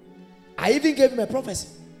 I even gave him a prophecy.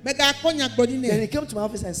 Then he came to my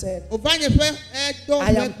office and said,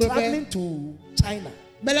 I am traveling to China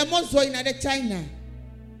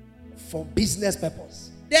for business purpose.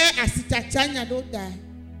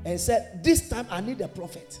 And said, this time I need a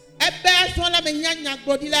prophet.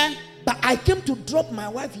 But I came to drop my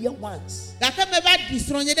wife here once. And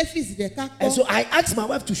so I asked my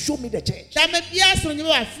wife to show me the church. I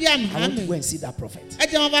want to go and see that prophet.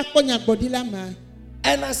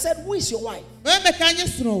 And I said, who is your wife?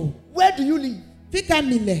 Where do you live?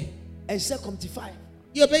 And she said, Comtify.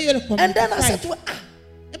 And then I said to her,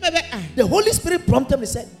 the Holy Spirit prompted me and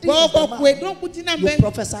said, this is the man you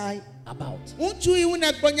prophesy about. I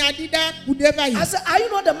said, are you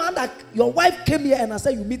not the man that your wife came here and I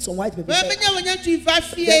said you meet some white people? He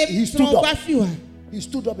stood up. He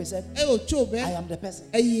stood up and said, I am the person.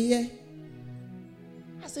 I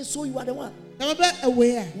said, so you are the one.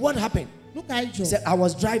 What happened? He said, I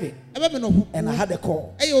was driving and I had a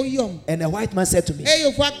call. And a white man said to me,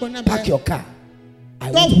 pack your car.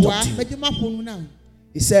 I want to talk to you.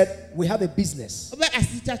 He said, we have a business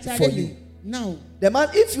for you. Now, the man,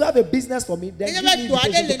 if you have a business for me, then give me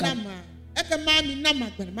invitation to come.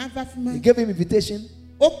 He gave him invitation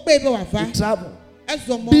to travel.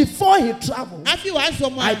 Before he traveled,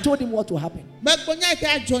 I told him what will happen.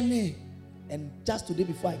 And just today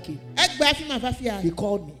before I came, he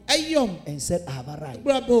called me and said, I have arrived.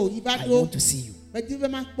 I want to see you.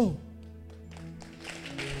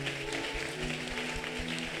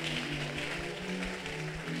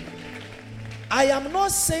 I am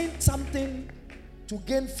not saying something to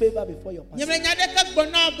gain favor before your pastor.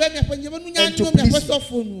 And to please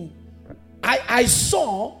you. I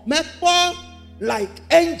saw like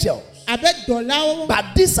angels, but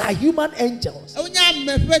these are human angels. And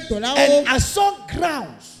I saw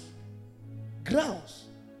grounds.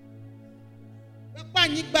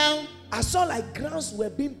 I saw like grounds were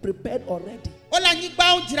being prepared already for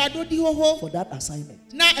that assignment.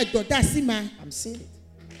 I'm seeing it.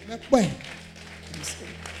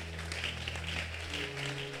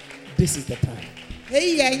 This is the time.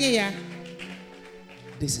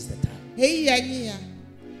 This is the time.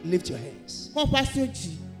 Lift your hands.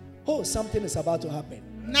 Oh, something is about to happen.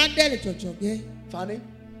 Fanny,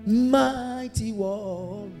 mighty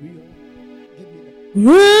warrior. Give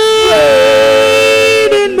me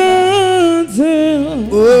that.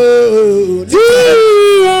 Oh,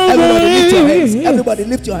 everybody lift your hands. Everybody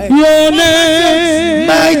lift your hands. Your name.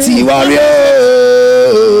 Mighty warrior.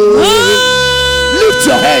 Lift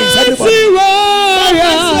your hands, everybody.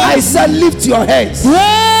 I said lift your hands. Great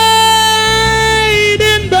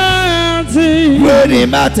in battle. Great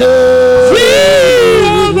in battle.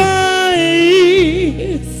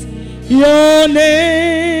 Your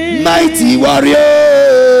name. Mighty warrior.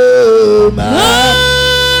 Mighty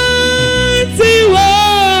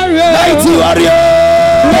warrior. Mighty warrior.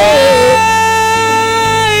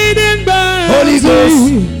 Holy Ghost.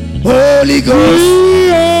 Holy Ghost.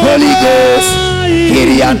 Holy Ghost.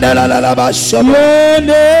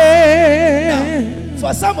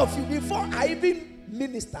 For some of you, before I even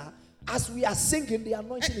minister, as we are singing, the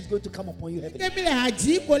anointing is going to come upon you heavily.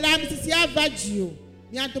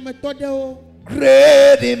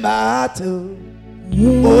 Great in battle.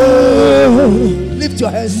 Oh, lift your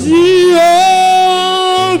hands.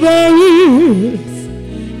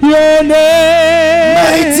 Your name.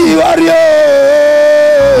 Mighty warrior.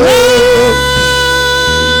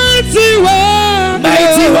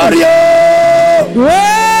 Mighty warrior. Great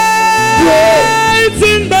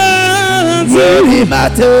in battle. Great in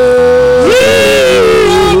battle.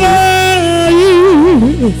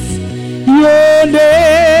 Your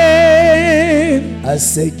name. I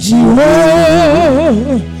say Jehovah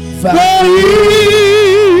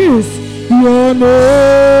is your name.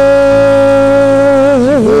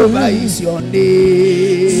 Jehovah is your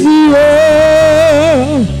name. Jehovah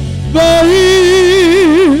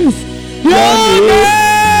is your name.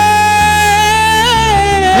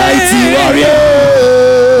 Mighty warrior.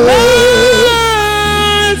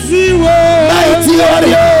 Mighty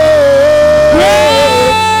warrior.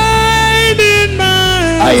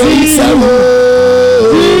 I am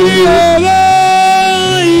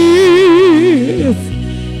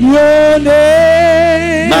your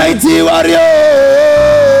name. Mighty warrior.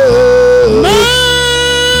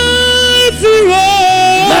 Mighty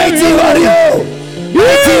warrior. Mighty warrior.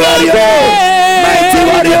 Mighty warrior. Mighty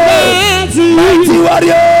warrior. Mighty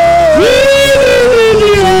warrior.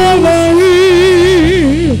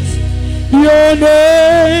 Your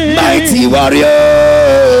name. Mighty warrior.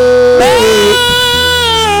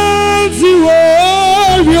 Mighty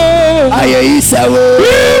warrior. I am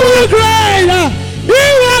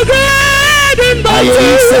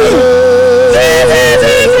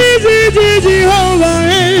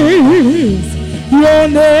your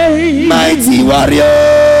name. Mighty warrior.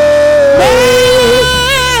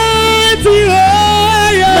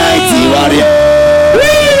 Mighty warrior.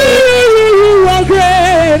 You are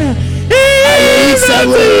great.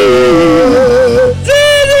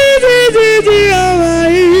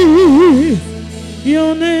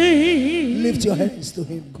 Your name. Lift your hands to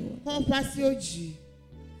him.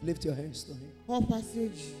 Lift your hands to him.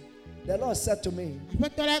 The Lord said to me,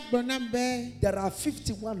 there are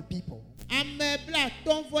 51 people that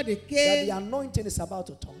the anointing is about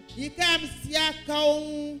to touch.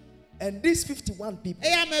 And these 51 people,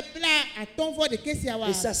 it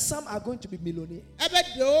says some are going to be millionaires.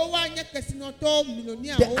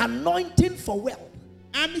 The anointing for wealth.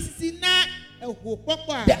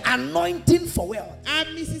 The anointing for wealth.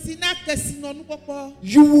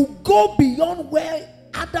 You will go beyond where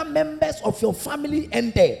other members of your family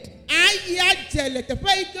ended.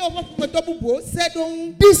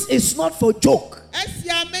 This is not for joke.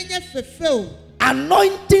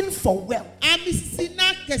 Anointing for wealth.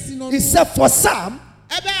 He said for some,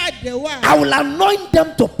 I will anoint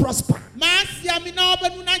them to prosper. The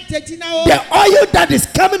oil that is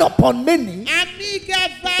coming upon many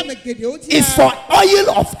is for oil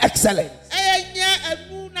of excellence.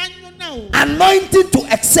 Anointing to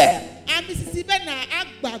excel.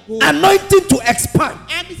 Anointing to expand.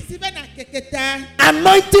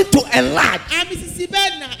 Anointing to enlarge.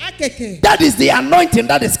 That is the anointing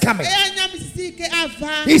that is coming.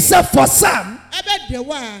 He said for some,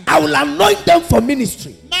 I will anoint them for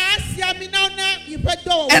ministry.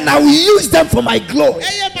 And I will use them for my glory. He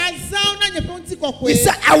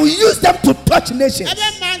said, I will use them to touch nations.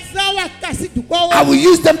 I will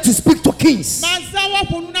use them to speak to kings. I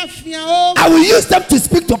will use them to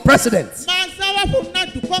speak to presidents.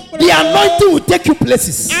 The anointing will take you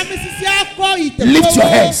places. Lift your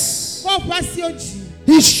hands.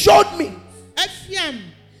 He showed me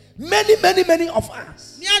many of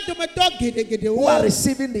us who are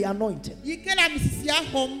receiving the anointing.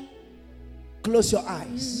 Close your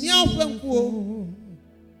eyes.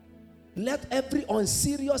 Let every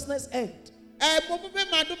unseriousness end.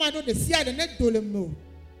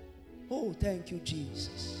 Oh, thank you,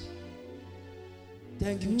 Jesus.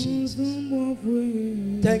 Thank you, Jesus.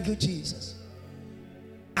 Thank you, Jesus.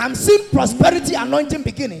 I'm seeing prosperity anointing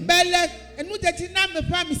beginning.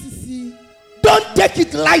 Don't take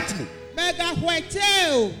it lightly.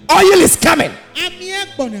 Oil is coming.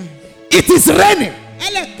 It is raining.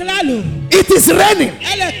 It is raining.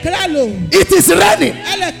 It is raining.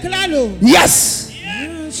 Yes.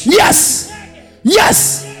 Yes.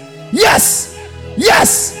 Yes. Yes.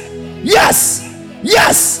 Yes. Yes.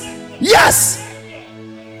 Yes. Yes.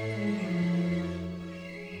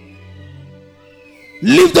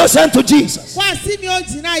 Lift those hands to Jesus.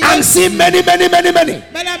 I'm seeing many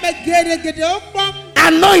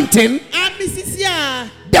anointing.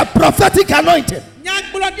 The prophetic anointing.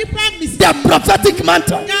 The prophetic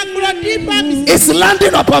mantle is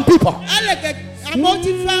landing upon people.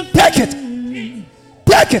 Take it.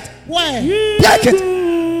 Take it. Take it.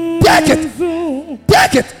 Take it.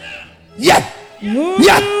 Take it. Yeah. Yeah.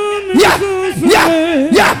 Yeah. Yeah. Yeah.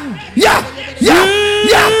 Yeah. Yeah. Yeah.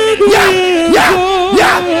 Yeah. Yeah.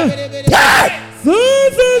 Yeah. Take.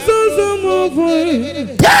 Take.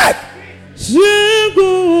 Take.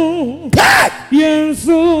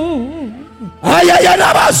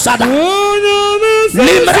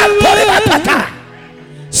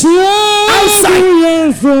 Outside.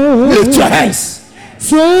 Lift your hands.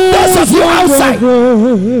 Those of you outside,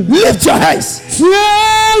 lift your hands. The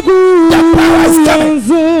power is coming.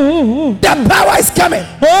 The power is coming.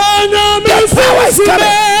 The power is coming.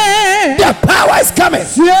 The power is coming.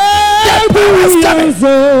 The power is coming.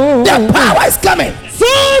 The power is coming.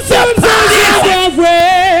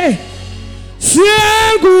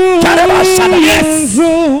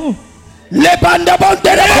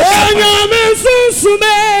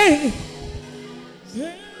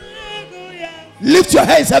 Lift your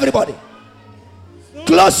hands, everybody.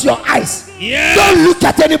 Close your eyes. Yes. Don't look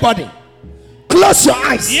at anybody. Close your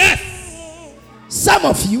eyes. Yes. Some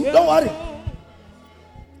of you, don't worry.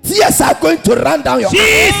 Tears are going to run down your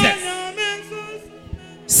eyes.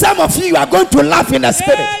 Some of you are going to laugh in the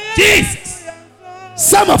spirit. Jesus.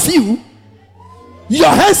 Some of you, your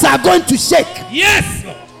hands are going to shake. Yes.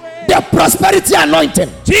 The prosperity anointing.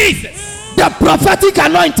 Jesus. The prophetic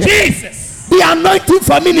anointing. Jesus. The anointing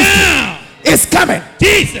for ministry. Now. It's coming.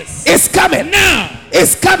 Jesus. It's coming. Now.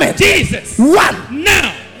 It's coming. Jesus. 1.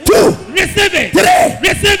 Now. 2. Receive it. 3.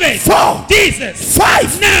 Receive it. 4. Jesus.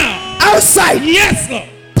 5. Now. Outside. Yes, Lord.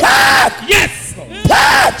 Tag. Yes, Lord.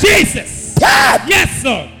 Tag. Jesus. Tag. Yes,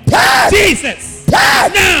 Lord. Tag. Jesus.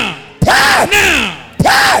 Tag. Now. Tag. Now.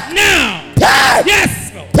 Tag. Now. Tag.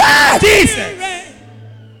 Yes, Lord. Tag. Jesus.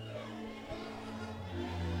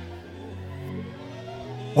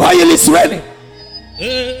 Oil is raining.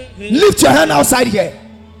 Lift your hand outside here.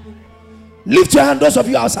 Lift your hand, those of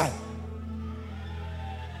you outside.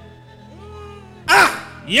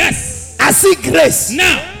 Yes. I see grace.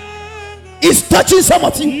 Now. It's touching some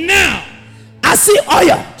of you. Now. I see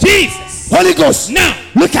oil. Jesus. Holy Ghost. Now.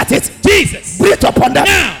 Look at it. Jesus. Breathe upon them.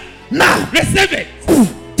 Now. Now. Receive it.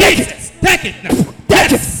 Take Jesus. it. Take it now.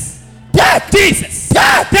 Take Yes. it. Take. Jesus.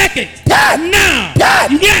 Take. Take it. Take. Now.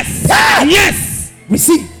 Take. Yes. Take. Yes.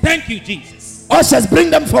 Receive. Thank you, Jesus. Ushers, bring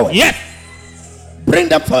them forward. Yes. Bring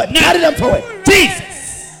them forward. Now. Carry them forward. Jesus.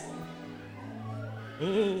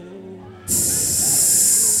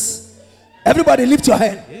 Everybody lift your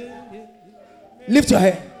hand. Lift your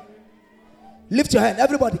hand. Lift your hand.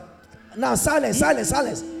 Everybody. Now silence, silence,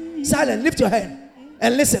 silence. Silence. Lift your hand.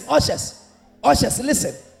 And listen. Ushers. Ushers,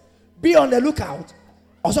 listen. Be on the lookout.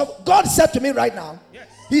 Also, God said to me right now. Yes.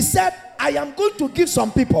 He said, I am going to give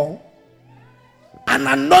some people an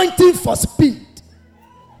anointing for speed.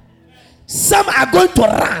 Some are going to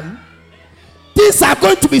run. Things are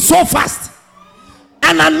going to be so fast.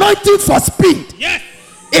 An anointing for speed. Yes.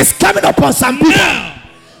 Is coming upon some people. Now.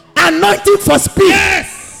 Anointing for speed.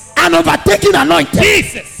 Yes. An overtaking anointing.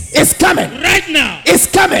 Jesus. It's coming. Right now. It's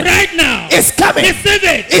coming. Right now. It's coming. Receive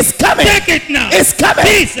it. It's coming. Take it now. It's coming.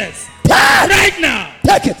 Jesus. Take. Right now.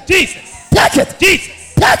 Take it. Jesus. Take it.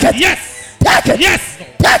 Jesus. Take it. Yes. Take it. Yes.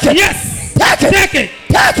 Take it. Yes. Take it. Take it.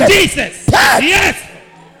 Take it. Jesus. Take. Yes.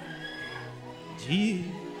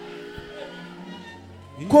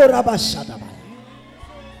 Koraba Shadaba.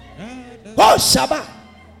 Oh Shaba.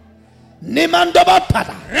 Nimandoba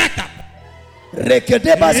Pada.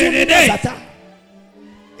 Rekedeba Zata.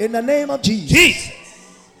 In the name of Jesus. Jesus.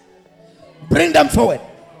 Bring them forward.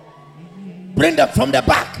 Bring them from the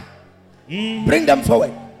back. Bring them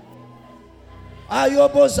forward.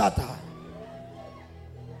 Ayobo Zata.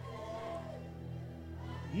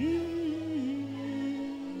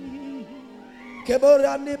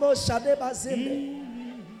 Keboranimo Shadeba Zimbe.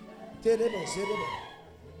 Terebo Zerebo.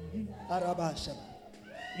 Araba Shaba.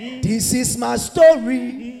 This is my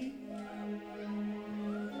story.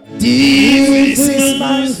 This is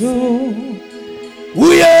my story.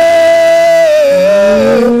 We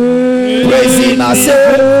are praising my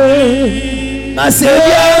Savior. My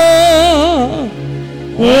Savior.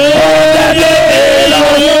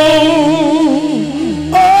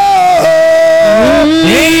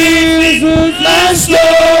 This is my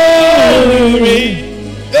story.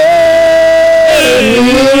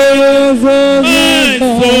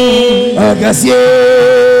 Praise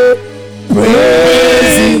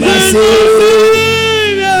Him, my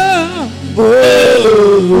Savior.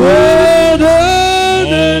 Oh,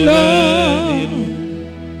 the Lord.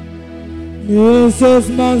 This is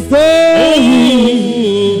my story.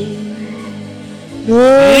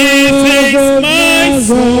 This is my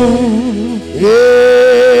song.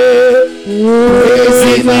 Praise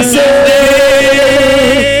Him, my Savior.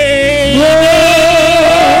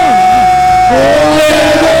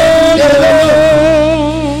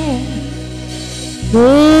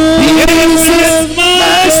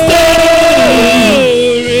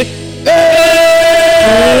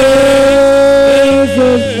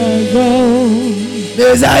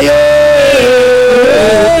 Desire,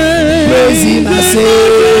 praise Him, my Savior.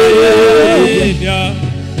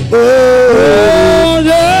 Oh,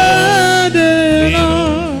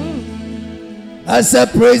 I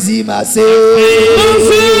said, praise Him, my Savior.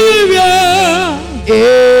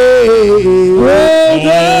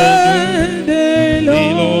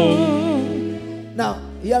 Now,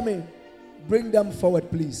 hear me. Bring them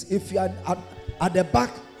forward, please. If you are at the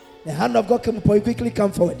back, the hand of God, come quickly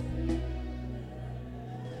come forward.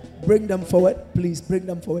 Bring them forward, please. Bring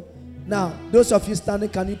them forward. Now, those of you standing,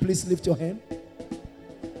 can you please lift your hand?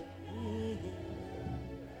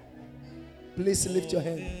 Please lift your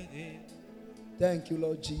hand. Thank you,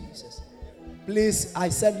 Lord Jesus. Please, I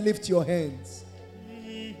said lift your hands.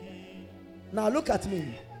 Now, look at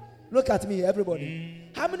me. Look at me,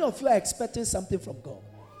 everybody. How many of you are expecting something from God?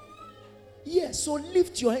 Yes, so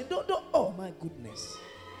lift your hand. Don't, oh, my goodness.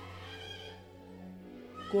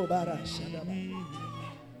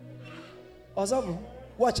 Osavo,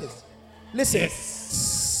 watch it. Listen.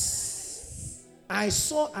 Yes. I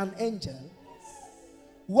saw an angel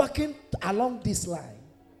walking along this line.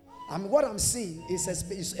 What I'm seeing is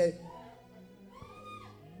a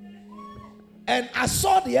and I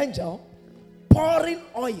saw the angel pouring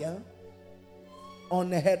oil on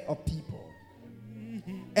the head of people.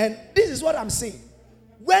 And this is what I'm seeing.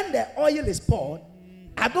 When the oil is poured,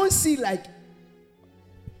 I don't see like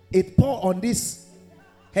it pour on this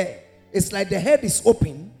head. It's like the head is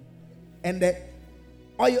open and the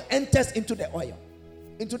oil enters into the oil,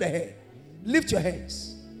 into the head. Lift your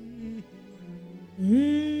hands.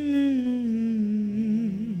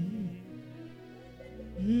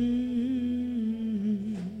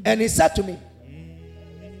 And he said to me,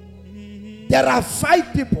 there are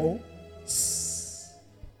 5 people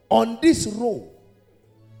on this row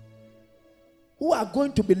who are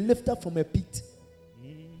going to be lifted from a pit.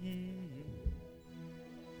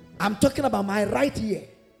 I'm talking about my right ear.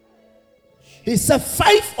 He said,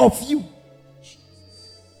 5 of you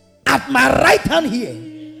at my right hand here,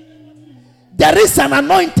 there is an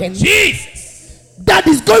anointing, Jesus, that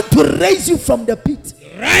is going to raise you from the pit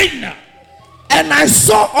right now. And I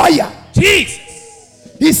saw oil, Jesus.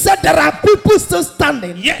 He said there are people still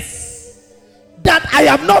standing, yes, that I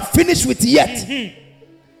have not finished with yet.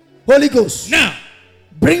 Holy Ghost, now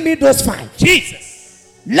bring me those 5,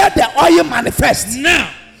 Jesus. Let the oil manifest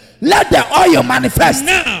now. Let the oil manifest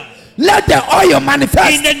now. Let the oil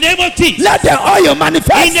manifest in the name of Jesus. Let the oil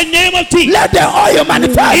manifest in the name of Jesus. Let the oil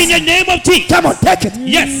manifest in the name of Jesus. Come on, take it.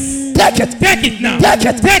 Yes. Take it. Take it now. Take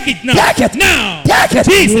it. Take it now. Take it now. Take it.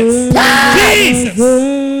 Jesus. Jesus.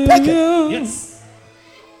 Take it. Yes.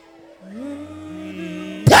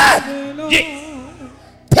 Take.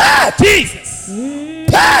 Take. Jesus.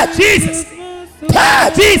 Take. Jesus.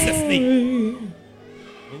 Take. Jesus name.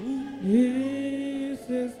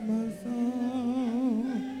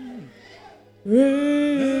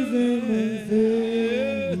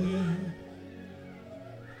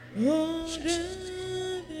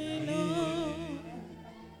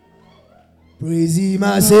 Praise Him,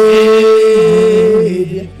 my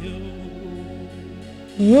Savior.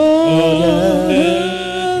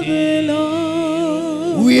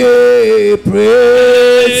 We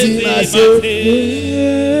praise Him, my Savior.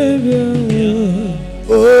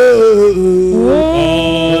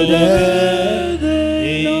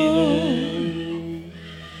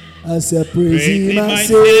 I said, praise Him, my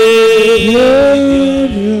Savior.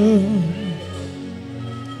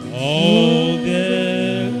 All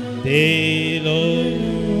the day long.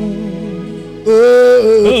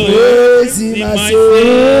 Praise Him, my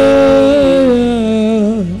Savior.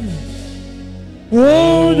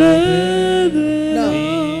 Now,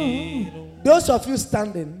 those of you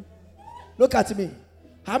standing, look at me.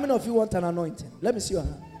 How many of you want an anointing? Let me see your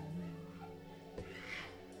hand.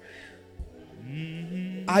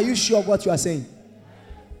 Are you sure of what you are saying?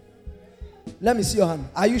 Let me see your hand.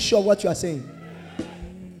 Are you sure of what you are saying?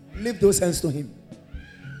 Lift those hands to Him.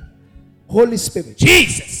 Holy Spirit,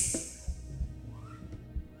 Jesus,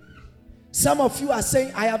 Some of you are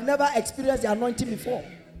saying, I have never experienced the anointing before.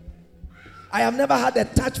 I have never had a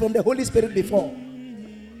touch from the Holy Spirit before.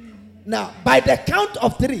 Now, by the count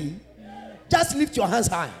of 3, just lift your hands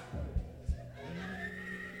high.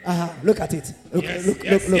 Look at it. Look.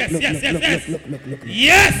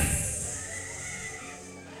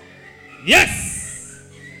 Yes.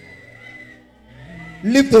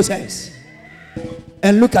 Lift those hands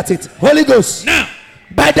and look at it. Holy Ghost. Now,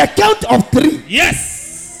 by the count of 3. Yes.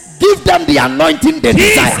 Give them the anointing they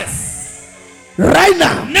desire. Right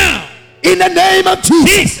now. Now. In the name of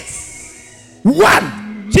Jesus.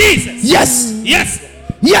 1. Jesus. Yes. Yes.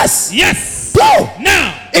 Yes. Yes. Go.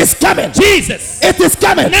 Now. It's coming. Jesus. It is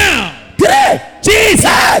coming. Now. 3.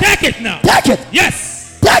 Jesus. Take it now. Take it.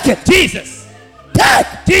 Yes. Take it. Jesus. Take.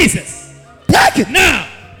 Jesus. Take it. Now.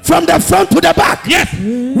 From the front to the back. Yes.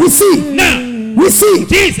 Receive. Now. Receive.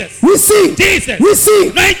 Jesus. Receive. Jesus.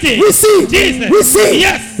 Receive. 19. Receive. Jesus. Receive.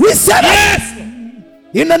 Yes. Receive. Yes.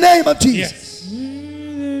 In the name of Jesus. Yes.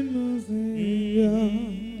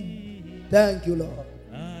 Thank you, Lord.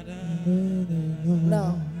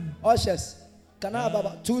 Now, ushers, can I have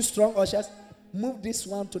about 2 strong ushers? Move this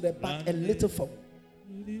one to the back a little for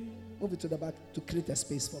me. Move it to the back to create a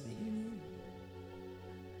space for me.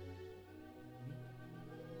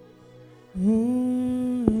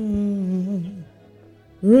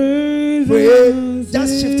 Pray.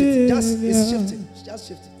 Just shift it. It's shifting. Just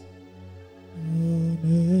shift it.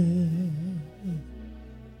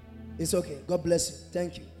 It's okay. God bless you.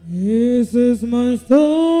 Thank you. This is my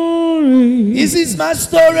story. This is my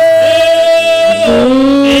story.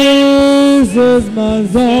 This is my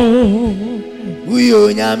song.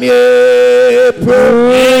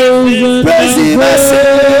 Praise Him, my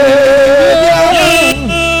Savior.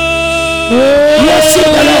 Worship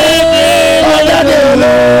the Lord. Honor the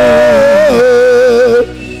Lord.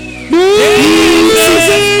 This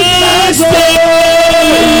is my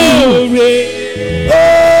story.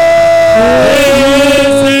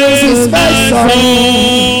 This is my song.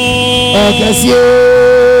 Oh, yes, you.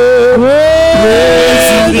 Praise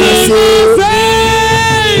Him, my Savior.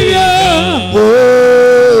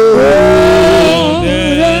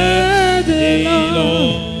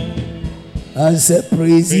 I said,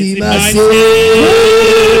 praise Him, my Savior.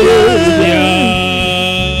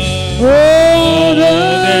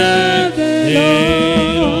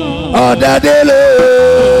 Oh, that the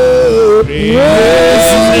Lord.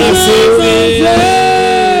 Praise Him, my Savior.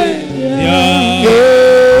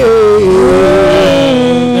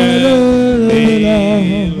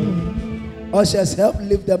 Ushers, help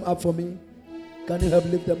lift them up for me. Can you help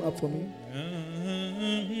lift them up for me?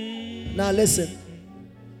 Now listen.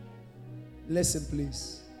 Listen,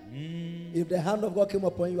 please. If the hand of God came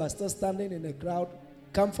upon you, you are still standing in the crowd,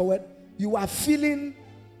 come forward. You are feeling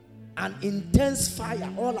an intense fire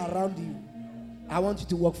all around you. I want you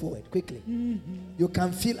to walk forward quickly. You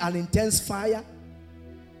can feel an intense fire.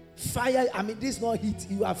 Fire, I mean, this is not heat.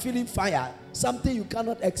 You are feeling fire. Something you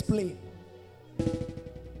cannot explain.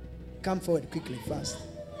 Come forward quickly, fast.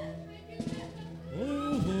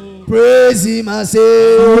 Praise Him, I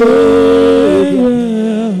say.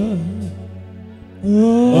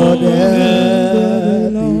 Oh,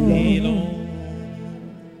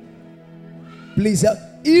 please,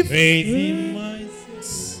 if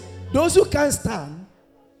those who can't stand,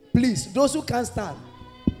 please, those who can't stand,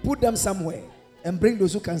 put them somewhere and bring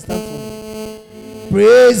those who can stand for me.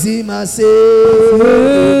 Praise Him, I say.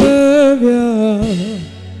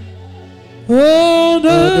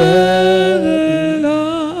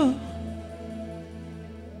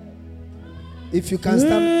 If you can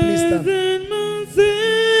stand, please stand.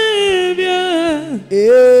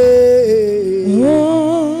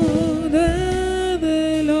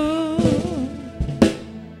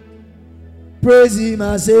 Praise Him,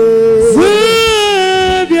 I say.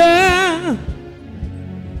 Savior,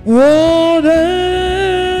 oh,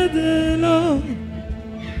 the Lord.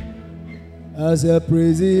 I say,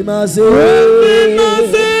 praise Him, I say. Praise my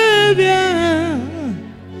Savior,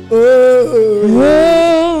 Oh,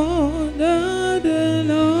 the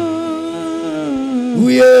Lord.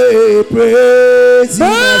 we praise Him, I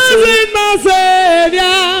say. Praise my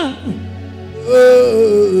Savior,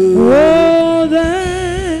 Oh,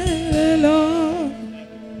 the Lord.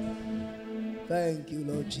 thank you,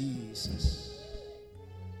 Lord Jesus.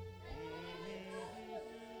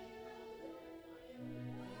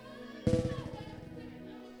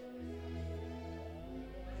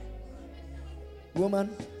 Woman,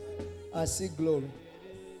 I see glory.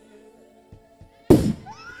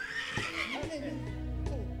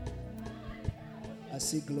 I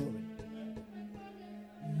see glory.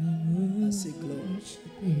 I see glory.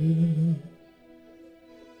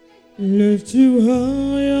 Lift you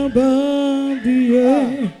high above the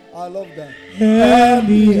earth. I love that. And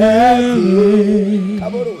the heaven.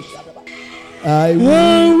 I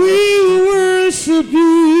will worship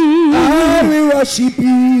you. I will worship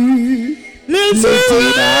you. Lift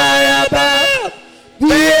you high above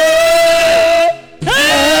the earth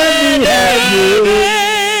and the heaven.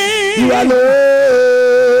 You are Lord.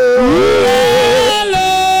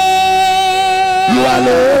 You are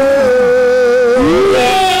Lord.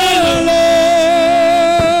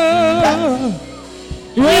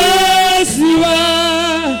 Yes, you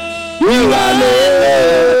are. You are Lord.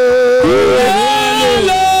 You are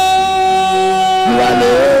Lord.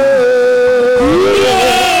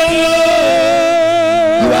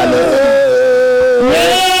 You are Lord.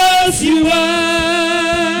 Yes, you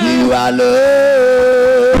are. You are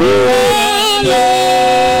Lord. You are Lord.